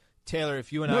 Yeah. Taylor,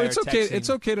 if you and I are texting, it's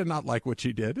okay to not like what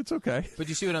she did. It's okay. But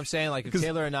you see what I'm saying? Like if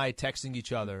Taylor and I texting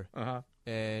each other,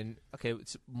 and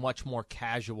it's much more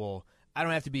casual. I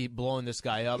don't have to be blowing this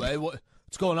guy up. Hey, what's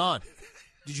going on?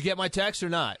 Did you get my text or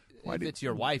not? If it's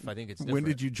your wife, I think it's different. When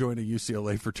did you join a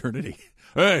UCLA fraternity?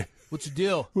 Hey. What's the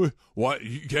deal? What?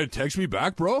 You can't text me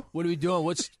back, bro? What are we doing?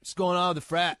 What's going on with the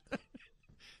frat? I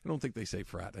don't think they say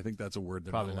frat. I think that's a word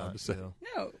they're probably not allowed to say.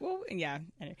 No. Well, yeah.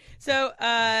 Anyway. So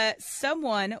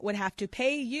someone would have to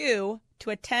pay you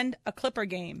to attend a Clipper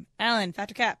game. Alan,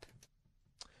 fact or cap?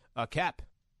 Cap.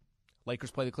 Lakers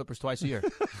play the Clippers twice a year.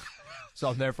 So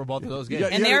I'm there for both of those games.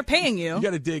 And they are paying you. You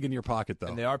got to dig in your pocket, though.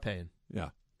 And they are paying. Yeah.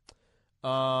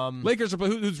 Lakers are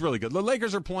who's really good. The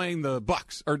Lakers are playing the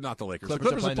Bucks, or not the Lakers. The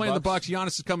Clippers are playing the Bucks.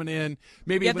 Giannis is coming in.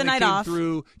 Maybe when they came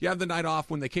through, you have the night off.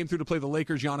 When they came through to play the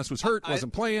Lakers, Giannis was hurt,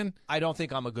 wasn't playing. I don't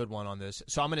think I'm a good one on this,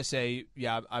 so I'm going to say,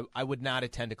 I would not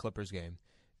attend a Clippers game,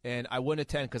 and I wouldn't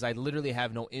attend because I literally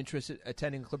have no interest in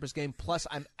attending a Clippers game. Plus,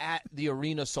 I'm at the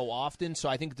arena so often, so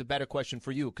I think it's a better question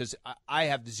for you because I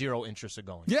have zero interest in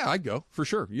going. Yeah, I'd go for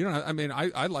sure. You know, I mean,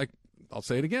 I like. I'll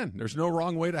say it again. There's no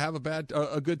wrong way to have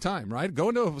a good time, right?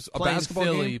 Going to a basketball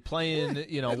Philly, game, playing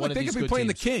one of they these could be good playing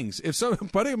teams. the Kings. If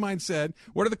somebody of mine said,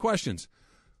 "What are the questions?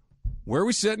 Where are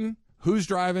we sitting? Who's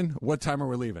driving? What time are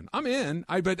we leaving?" I'm in.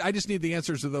 But I just need the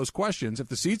answers to those questions. If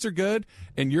the seats are good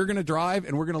and you're going to drive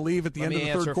and we're going to leave at the end of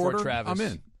the third quarter, I'm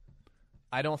in.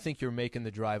 I don't think you're making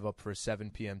the drive up for a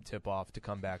 7 p.m. tip-off to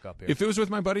come back up here. If it was with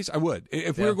my buddies, I would.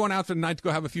 If we were going out for the night to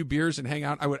go have a few beers and hang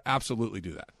out, I would absolutely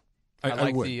do that.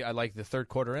 I like the third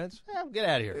quarter ends. Get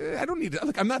out of here. I don't need to.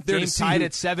 Look, I'm not there game to see tied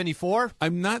at 74.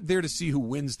 I'm not there to see who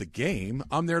wins the game.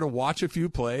 I'm there to watch a few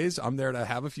plays. I'm there to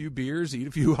have a few beers, eat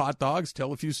a few hot dogs,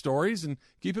 tell a few stories, and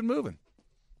keep it moving.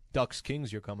 Ducks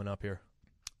Kings, you're coming up here.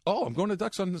 Oh, I'm going to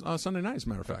Ducks on Sunday night, as a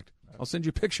matter of fact. I'll send you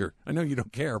a picture. I know you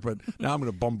don't care, but now I'm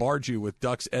going to bombard you with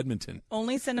Ducks Edmonton.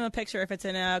 Only send them a picture if it's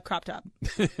in a crop top.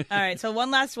 All right, so one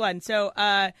last one. So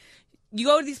you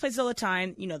go to these places all the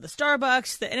time, you know, the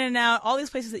Starbucks, the In-N-Out, all these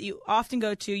places that you often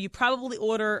go to. You probably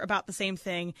order about the same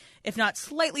thing, if not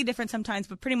slightly different sometimes,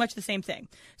 but pretty much the same thing.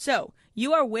 So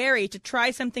you are wary to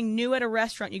try something new at a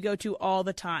restaurant you go to all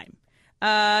the time.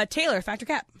 Taylor, fact or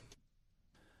cap?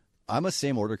 I'm a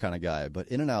same order kind of guy, but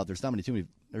In-N-Out, there's not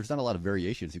a lot of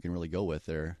variations you can really go with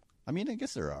there. I mean, I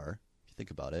guess there are, if you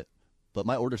think about it. But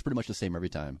my order's pretty much the same every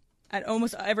time. At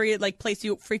almost every place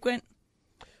you frequent?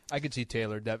 I could see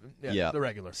Taylor. The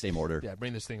regular. Same order. Yeah,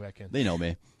 bring this thing back in. They know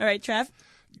me. All right, Trev?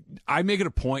 I make it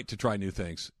a point to try new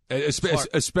things,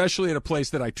 especially at a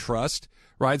place that I trust,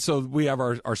 right? So we have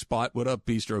our spot, What Up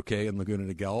Bistro K in Laguna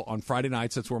Niguel. On Friday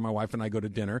nights, that's where my wife and I go to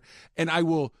dinner. And I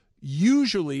will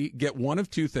usually get one of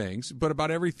two things, but about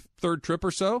every third trip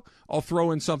or so, I'll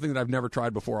throw in something that I've never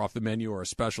tried before off the menu or a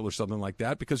special or something like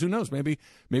that, because who knows, maybe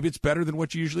it's better than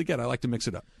what you usually get. I like to mix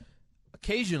it up.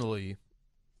 Occasionally,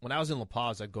 when I was in La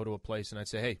Paz, I'd go to a place and I'd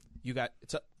say, "Hey,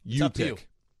 it's up to you."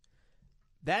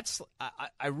 That's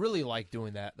I really like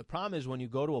doing that. The problem is when you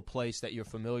go to a place that you're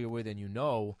familiar with and you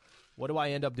know, what do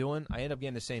I end up doing? I end up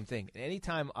getting the same thing. And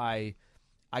anytime I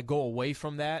go away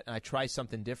from that and I try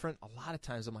something different, a lot of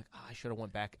times I'm like, I should have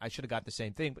went back. I should have got the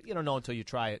same thing. But you don't know until you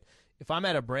try it. If I'm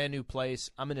at a brand new place,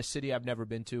 I'm in a city I've never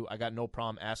been to, I got no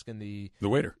problem asking the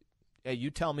waiter. Hey, you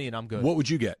tell me and I'm good. What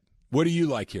would you get? What do you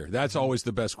like here? That's always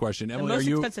the best question. Emily, the most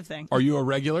expensive thing. Are you a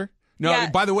regular? No, yeah.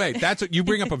 By the way, you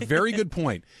bring up a very good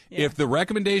point. Yeah. If the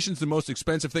recommendation's the most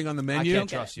expensive thing on the menu, I can't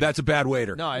trust you. That's a bad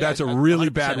waiter. No, that's a really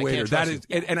bad waiter. That is,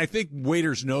 and I think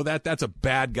waiters know that. That's a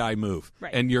bad guy move.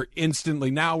 Right. And you're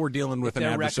instantly, now we're dealing with an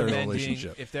adversarial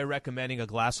relationship. If they're recommending a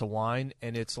glass of wine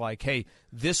and it's like, hey,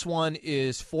 this one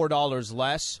is $4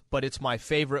 less, but it's my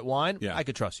favorite wine, I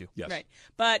could trust you. Yes. Right.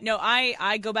 But no,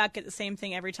 I go back at the same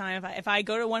thing every time. If I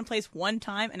go to one place one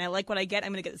time and I like what I get,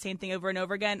 I'm going to get the same thing over and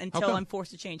over again until I'm forced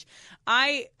to change.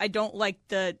 I don't like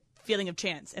the feeling of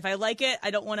chance. If I like it, I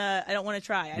don't want to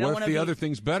try. What if the other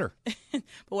thing's better? But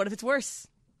what if it's worse?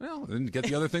 Well, then get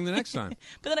the other thing the next time.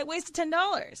 But then I wasted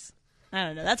 $10. I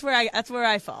don't know. That's where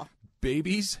I fall.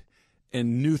 Babies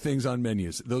and new things on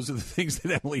menus. Those are the things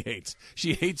that Emily hates.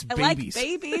 She hates babies. I like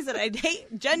babies and I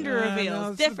hate gender reveals.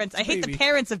 No, difference. I hate the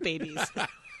parents of babies.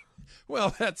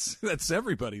 Well, that's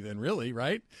everybody then, really,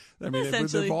 right? I mean,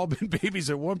 they've all been babies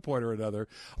at one point or another.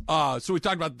 So we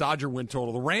talked about the Dodger win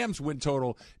total. The Rams win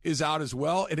total is out as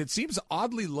well, and it seems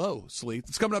oddly low, Slee.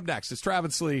 It's coming up next. It's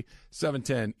Travis Slee,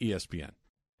 710 ESPN.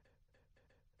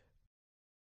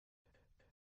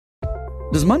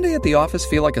 Does Monday at the office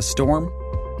feel like a storm?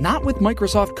 Not with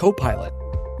Microsoft Copilot.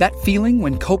 That feeling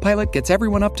when Copilot gets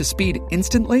everyone up to speed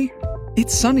instantly?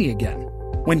 It's sunny again.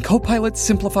 When Copilot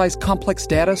simplifies complex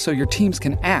data so your teams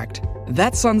can act,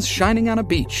 that sun's shining on a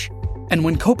beach. And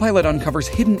when Copilot uncovers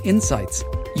hidden insights,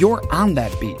 you're on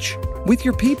that beach with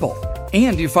your people,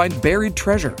 and you find buried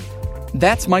treasure.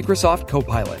 That's Microsoft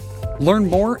Copilot. Learn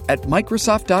more at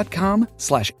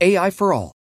Microsoft.com/AI for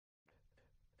all.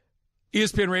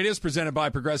 ESPN Radio is presented by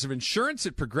Progressive Insurance.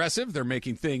 At Progressive, they're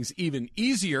making things even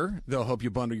easier. They'll help you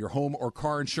bundle your home or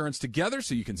car insurance together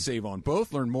so you can save on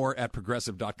both. Learn more at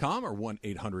Progressive.com or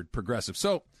 1-800-PROGRESSIVE.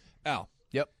 So, Al.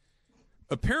 Yep.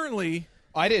 Apparently,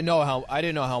 I didn't know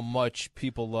how much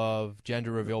people love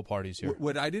gender reveal parties here.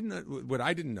 What I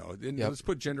didn't know, let's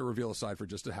put gender reveal aside for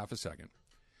just a half a second.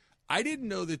 I didn't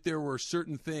know that there were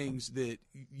certain things that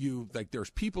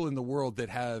there's people in the world that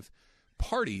have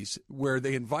parties where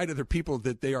they invite other people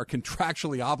that they are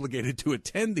contractually obligated to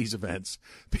attend these events,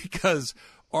 because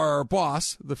our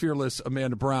boss, the fearless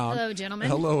Amanda Brown. Hello, gentlemen.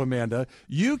 Hello, Amanda.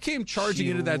 You came charging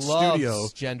into that studio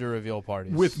gender reveal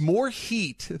parties with more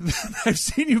heat than I've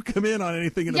seen you come in on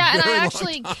anything in a very long time. Yeah, and I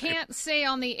actually can't say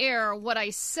on the air what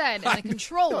I said in the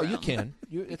control room. No, you can.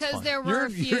 Because there were a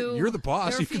few. You're the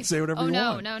boss. You can say whatever you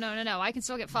want. No. I can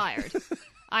still get fired.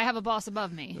 I have a boss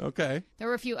above me. Okay. There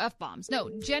were a few F-bombs. No,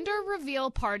 gender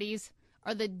reveal parties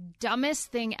are the dumbest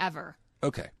thing ever.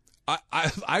 Okay.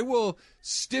 I will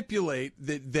stipulate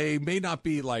that they may not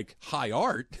be like high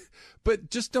art, but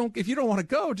just don't. If you don't want to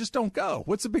go, just don't go.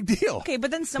 What's the big deal? Okay,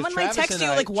 but then someone might text you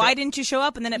like, "Why didn't you show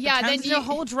up?" And then it becomes a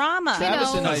whole drama.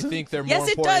 Travis and I think they're more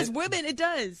important. Yes, it does. Women, it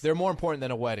does. They're more important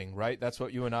than a wedding, right? That's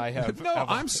what you and I have. No,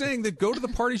 I'm saying that go to the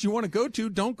parties you want to go to.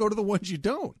 Don't go to the ones you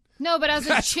don't. No, but as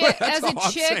a chick,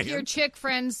 your chick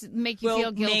friends make you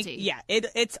feel guilty.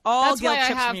 It's all That's guilt why I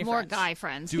trips have from your more friends. guy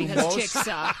friends because chicks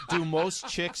suck. Do most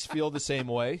chicks feel the same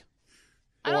way?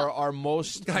 Or are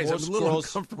most guys? Most I'm a little girls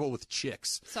uncomfortable with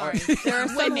chicks. Sorry, there are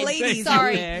some ladies.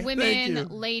 Sorry, women,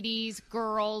 ladies,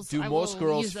 girls. Do most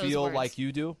girls feel like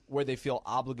you do, where they feel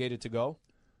obligated to go?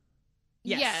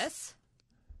 Yes.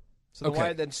 So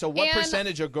what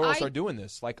percentage of girls are doing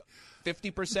this? Like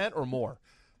 50% or more?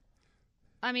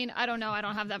 I mean, I don't know. I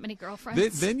don't have that many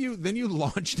girlfriends. Then you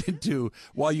launched into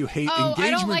while you hate engagement I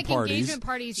don't like parties. Engagement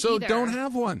parties so either. don't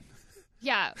have one.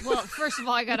 Yeah. Well, first of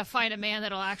all, I got to find a man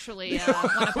that'll actually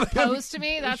want to propose to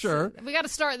me. That's sure. We got to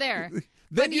start there.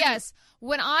 But yes,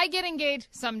 when I get engaged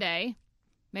someday,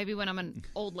 maybe when I'm an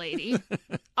old lady,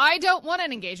 I don't want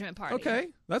an engagement party. Okay,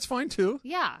 that's fine too.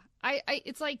 Yeah.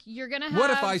 It's like you're going to have...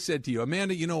 What if I said to you,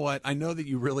 Amanda, you know what? I know that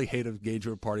you really hate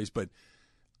engagement parties, but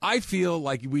I feel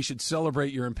like we should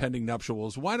celebrate your impending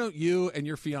nuptials. Why don't you and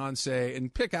your fiance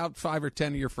and pick out 5 or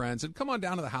 10 of your friends and come on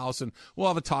down to the house and we'll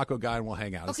have a taco guy and we'll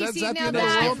hang out. Okay,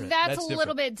 That's a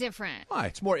little bit different. Why?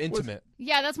 It's more intimate.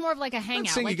 Yeah, that's more of like a hangout.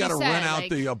 I'm saying like you got to rent out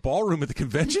the ballroom at the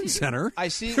convention center. I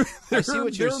see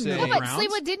what you're saying. But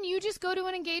Sleewa, didn't you just go to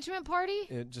an engagement party?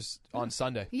 Just on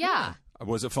Sunday. Yeah.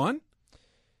 Was it fun?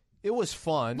 It was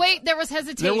fun. Wait, there was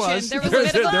hesitation. There was a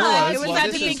bit of It was He at had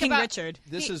the to think King about- Richard.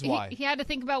 This is why. He had to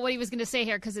think about what he was going to say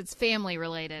here because it's family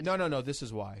related. No. This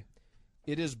is why.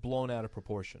 It is blown out of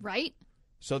proportion. Right?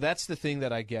 So that's the thing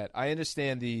that I get. I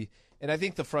understand and I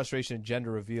think the frustration in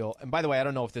gender reveal. And by the way, I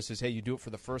don't know if this is, hey, you do it for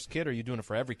the first kid or you doing it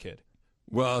for every kid.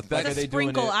 Well, that's a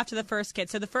sprinkle after the first kid.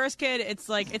 So the first kid, it's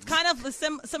kind of the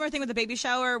similar thing with the baby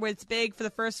shower where it's big for the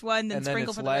first one, then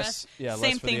sprinkle for the rest. Yeah,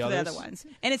 Same for thing the for the other ones.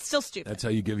 And it's still stupid. That's how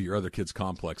you give your other kids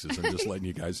complexes. I'm just letting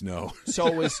you guys know.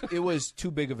 So it was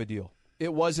too big of a deal.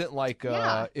 It wasn't like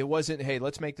it wasn't, hey,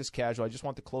 let's make this casual. I just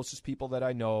want the closest people that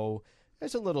I know.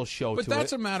 There's a little show to it. But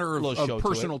that's a matter of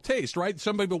personal taste, right?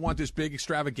 Some people want this big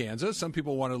extravaganza. Some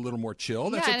people want a little more chill.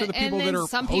 That's up to the people that are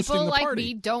some hosting people the like party.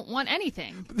 me don't want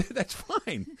anything. That's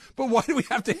fine. But why do we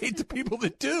have to hate the people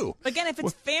that do? Again, if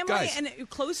it's family guys, and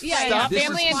close friends,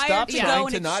 family and stop to trying go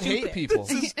to and not it's hate stupid.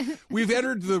 people. We've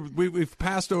entered we've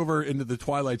passed over into the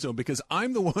twilight zone because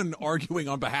I'm the one arguing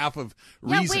on behalf of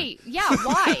reason.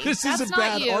 Why? This That's is a not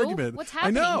bad you. argument. What's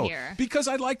happening I know here? because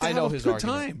I'd like to have a good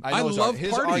time. I love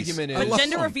his parties. argument But is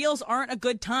gender reveals aren't a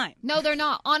good time. No, they're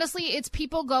not. Honestly, it's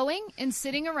people going and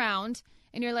sitting around,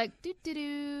 and you're like,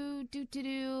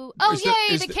 do-do-do. Oh,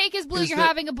 yay, the cake is blue. You're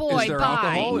having a boy. Is there Bye.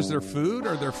 alcohol? Is there food?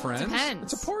 Are there friends?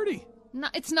 Depends. It's a party. No,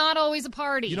 it's not always a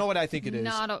party. You know what I think it is?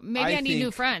 Maybe I need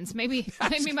new friends. Maybe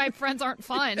my friends aren't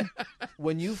fun.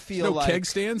 When you feel no like keg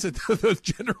stands at the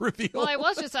gender reveal. Well, I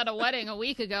was just at a wedding a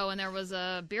week ago, and there was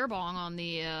a beer bong on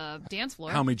the dance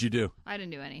floor. How many'd you do? I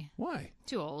didn't do any. Why?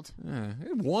 Too old.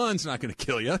 One's not going to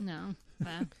kill you. No.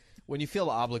 When you feel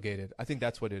obligated, I think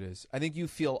that's what it is. I think you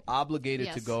feel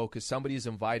obligated to go because somebody is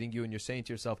inviting you and you're saying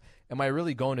to yourself, am I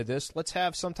really going to this? Let's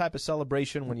have some type of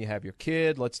celebration when you have your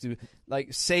kid. Let's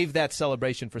save that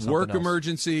celebration for something Work else.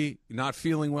 emergency, not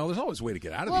feeling well. There's always a way to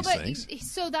get out of these things.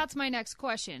 So that's my next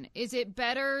question. Is it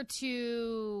better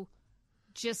to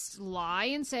just lie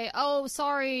and say, oh,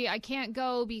 sorry, I can't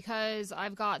go because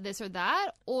I've got this or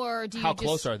that? Or do you How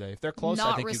close are they? If they're close,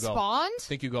 I think respond? you go. I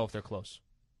think you go if they're close.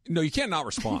 No, you can't not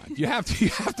respond. You have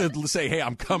to say, "Hey,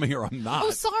 I'm coming," or "I'm not." Oh,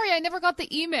 sorry, I never got the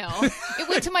email. It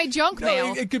went to my junk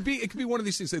mail. It could be one of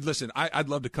these things. Say, listen, I'd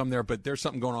love to come there, but there's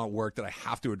something going on at work that I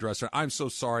have to address. I'm so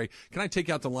sorry. Can I take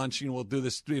you out to lunch? We'll do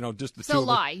this. Just the two of us.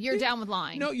 lie. You're down with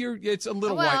lying. No, it's a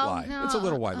little white lie. No, it's a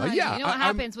little white lie. Yeah, you know what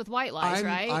happens with white lies,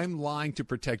 right? I'm lying to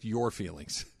protect your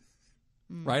feelings.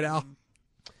 Right, Al?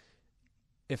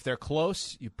 If they're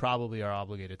close, you probably are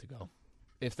obligated to go.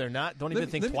 If they're not, don't even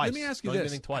think twice. Let me ask you don't this: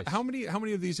 even think twice. How many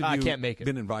of these have you can't make it.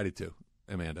 been invited to,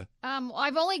 Amanda?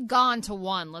 I've only gone to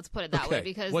one. Let's put it that way,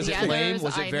 because was the it others, lame?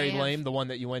 Was it I very lame? The one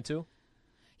that you went to?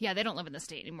 Yeah, they don't live in the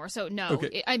state anymore, so no.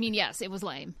 Okay. Yes, it was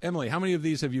lame. Emily, how many of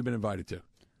these have you been invited to?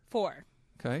 4.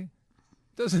 Okay.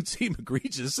 Doesn't seem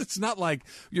egregious. It's not like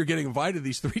you're getting invited to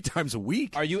these 3 times a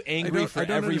week. Are you angry for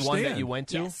every one that you went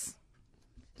to? Yes.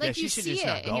 Like you see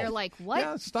it and you're like, what?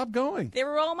 Yeah, stop going. They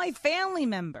were all my family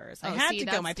members. I had to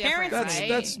go. My parents.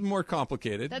 That's more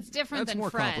complicated. That's different that's than more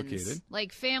friends. Complicated.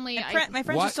 Like family. My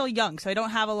friends are still young, so I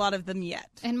don't have a lot of them yet.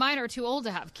 And mine are too old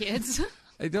to have kids.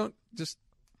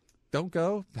 Don't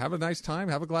go. Have a nice time.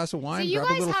 Have a glass of wine. So you grab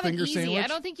guys a little have it finger easy. sandwich. I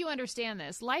don't think you understand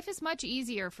this. Life is much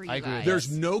easier for you guys.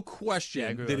 There's no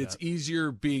question that it's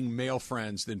easier being male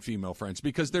friends than female friends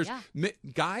because there's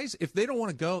guys, if they don't want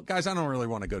to go, guys, I don't really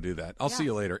want to go do that. I'll see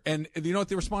you later. And you know what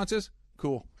the response is?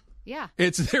 Cool. Yeah.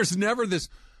 There's never this.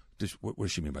 What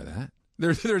does she mean by that?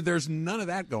 There's none of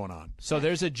that going on. So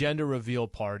there's a gender reveal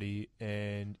party,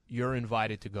 and you're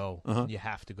invited to go. Uh-huh. And you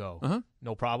have to go.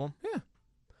 No problem? Yeah.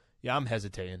 Yeah, I'm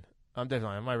hesitating. I'm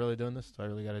definitely. Am I really doing this? Do I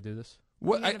really got to do this?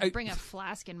 I'm going to bring a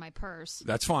flask in my purse.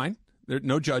 That's fine. There's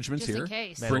no judgments just here. In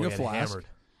case. Bring a flask. Hammered.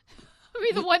 I'll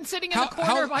be the one sitting in the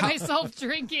corner by myself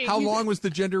drinking. How long was the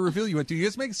gender reveal you went to? You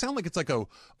guys make it sound like it's like a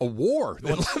war.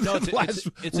 No,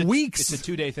 it's weeks. It's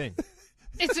a 2-day thing.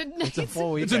 It's a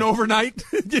full week. It's an overnight.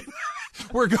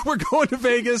 We're going to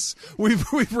Vegas.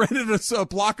 We've rented a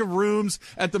block of rooms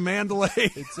at the Mandalay.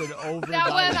 It's an overnight. That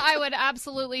one, I would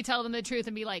absolutely tell them the truth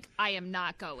and be like, I am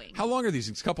not going. How long are these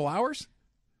things? A couple hours?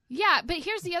 Yeah, but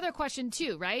here's the other question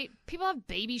too, right? People have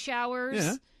baby showers.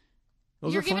 Yeah.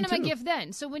 You're giving them a gift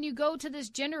then. So when you go to this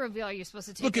gender reveal, are you supposed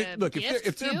to take a look, gift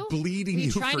if they're bleeding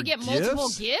you trying for to get gifts, multiple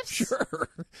gifts? Sure.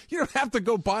 You don't have to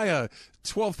go buy a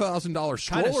 $12,000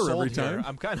 stroller every time.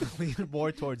 I'm kind of leaning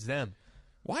more towards them.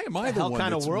 Why am I the one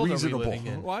kind that's of world reasonable? are we living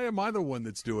in? Why am I the one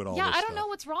that's doing all this I don't stuff? know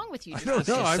what's wrong with you. I don't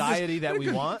know. Society that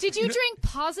we want. Did you drink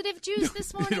positive juice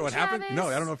this morning, You know what Travis? happened? No,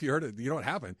 I don't know if you heard it. You know what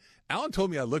happened? Alan told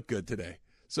me I look good today.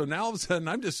 So now all of a sudden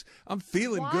I'm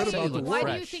feeling good about the world. Why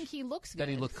do you think he looks good? That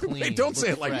he looked clean. Hey, don't say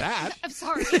it like that. I'm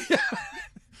sorry.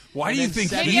 Why do you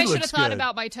think maybe he I should have looks thought good?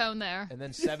 about my tone there. And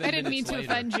then 7 I didn't mean minutes to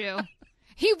later. offend you.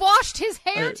 He washed his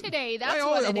hair today. That's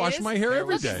what I it wash is. my hair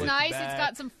every Looks day. nice. It's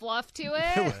got some fluff to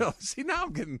it. Well, see, now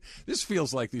I'm getting. This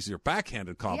feels like these are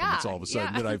backhanded compliments. Yeah, all of a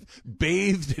sudden yeah. that I've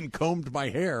bathed and combed my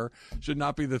hair should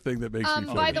not be the thing that makes me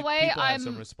feel by good. the way, People have I'm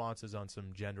some responses on some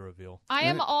gender reveal. I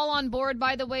am all on board,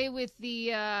 by the way, with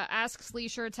the Ask Slee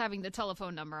shirts having the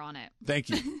telephone number on it. Thank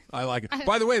you. I like it.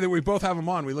 By the way, that we both have them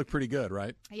on. We look pretty good,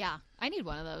 right? Yeah, I need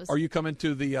one of those. Are you coming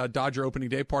to the Dodger opening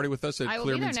day party with us at I will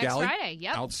be there Clearman's next Galley? Friday.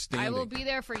 Yep. Outstanding. I will be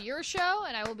there for your show,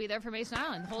 and I will be there for Mason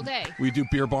Island the whole day. Will you do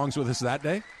beer bongs with us that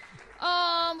day?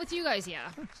 With you guys, yeah.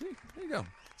 There you go.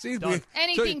 See,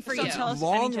 Anything for you.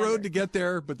 Long road to get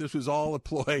there, but this was all a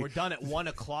ploy. We're done at 1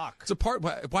 o'clock. It's a part.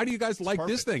 Why do you guys like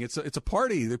this thing? It's a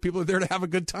party. The people are there to have a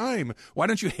good time. Why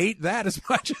don't you hate that as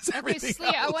much as everything Slee,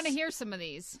 else? I want to hear some of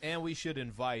these. And we should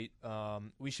invite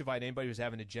anybody who's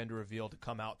having a gender reveal to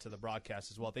come out to the broadcast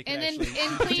as well. They can And actually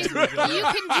please, you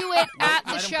can do it at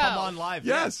the let show. them come on live.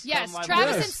 Yes. Yes, Come live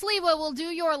Travis live. and Sleva will do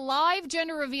your live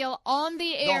gender reveal on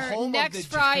the air home of next the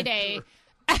Friday gender.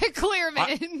 at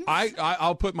Clearman.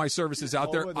 I'll put my services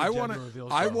out there. Over the I gender want reveal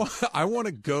to. I want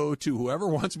to go to whoever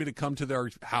wants me to come to their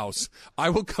house. I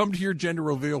will come to your gender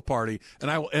reveal party and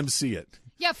I will MC it.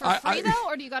 Yeah, for free though,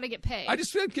 or do you got to get paid? I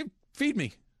just feed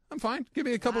me. I'm fine. Give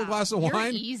me a couple of glasses of You're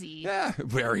wine. easy. Yeah,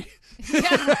 very.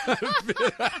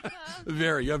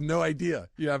 Very. You have no idea.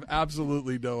 You have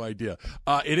absolutely no idea.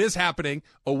 It is happening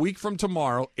a week from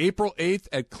tomorrow, April 8th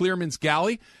at Clearman's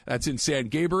Galley. That's in San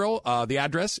Gabriel. The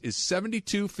address is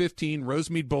 7215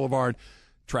 Rosemead Boulevard.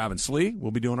 Trav and Slee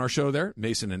will be doing our show there.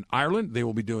 Mason and Ireland, they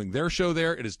will be doing their show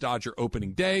there. It is Dodger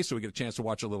opening day, so we get a chance to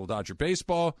watch a little Dodger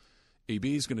baseball.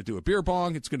 AB is going to do a beer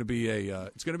bong. It's going to be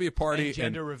a party. And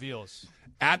gender reveals.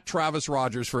 At Travis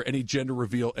Rogers for any gender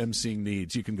reveal emceeing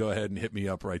needs. You can go ahead and hit me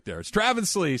up right there. It's Travis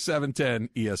Slee, 710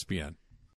 ESPN.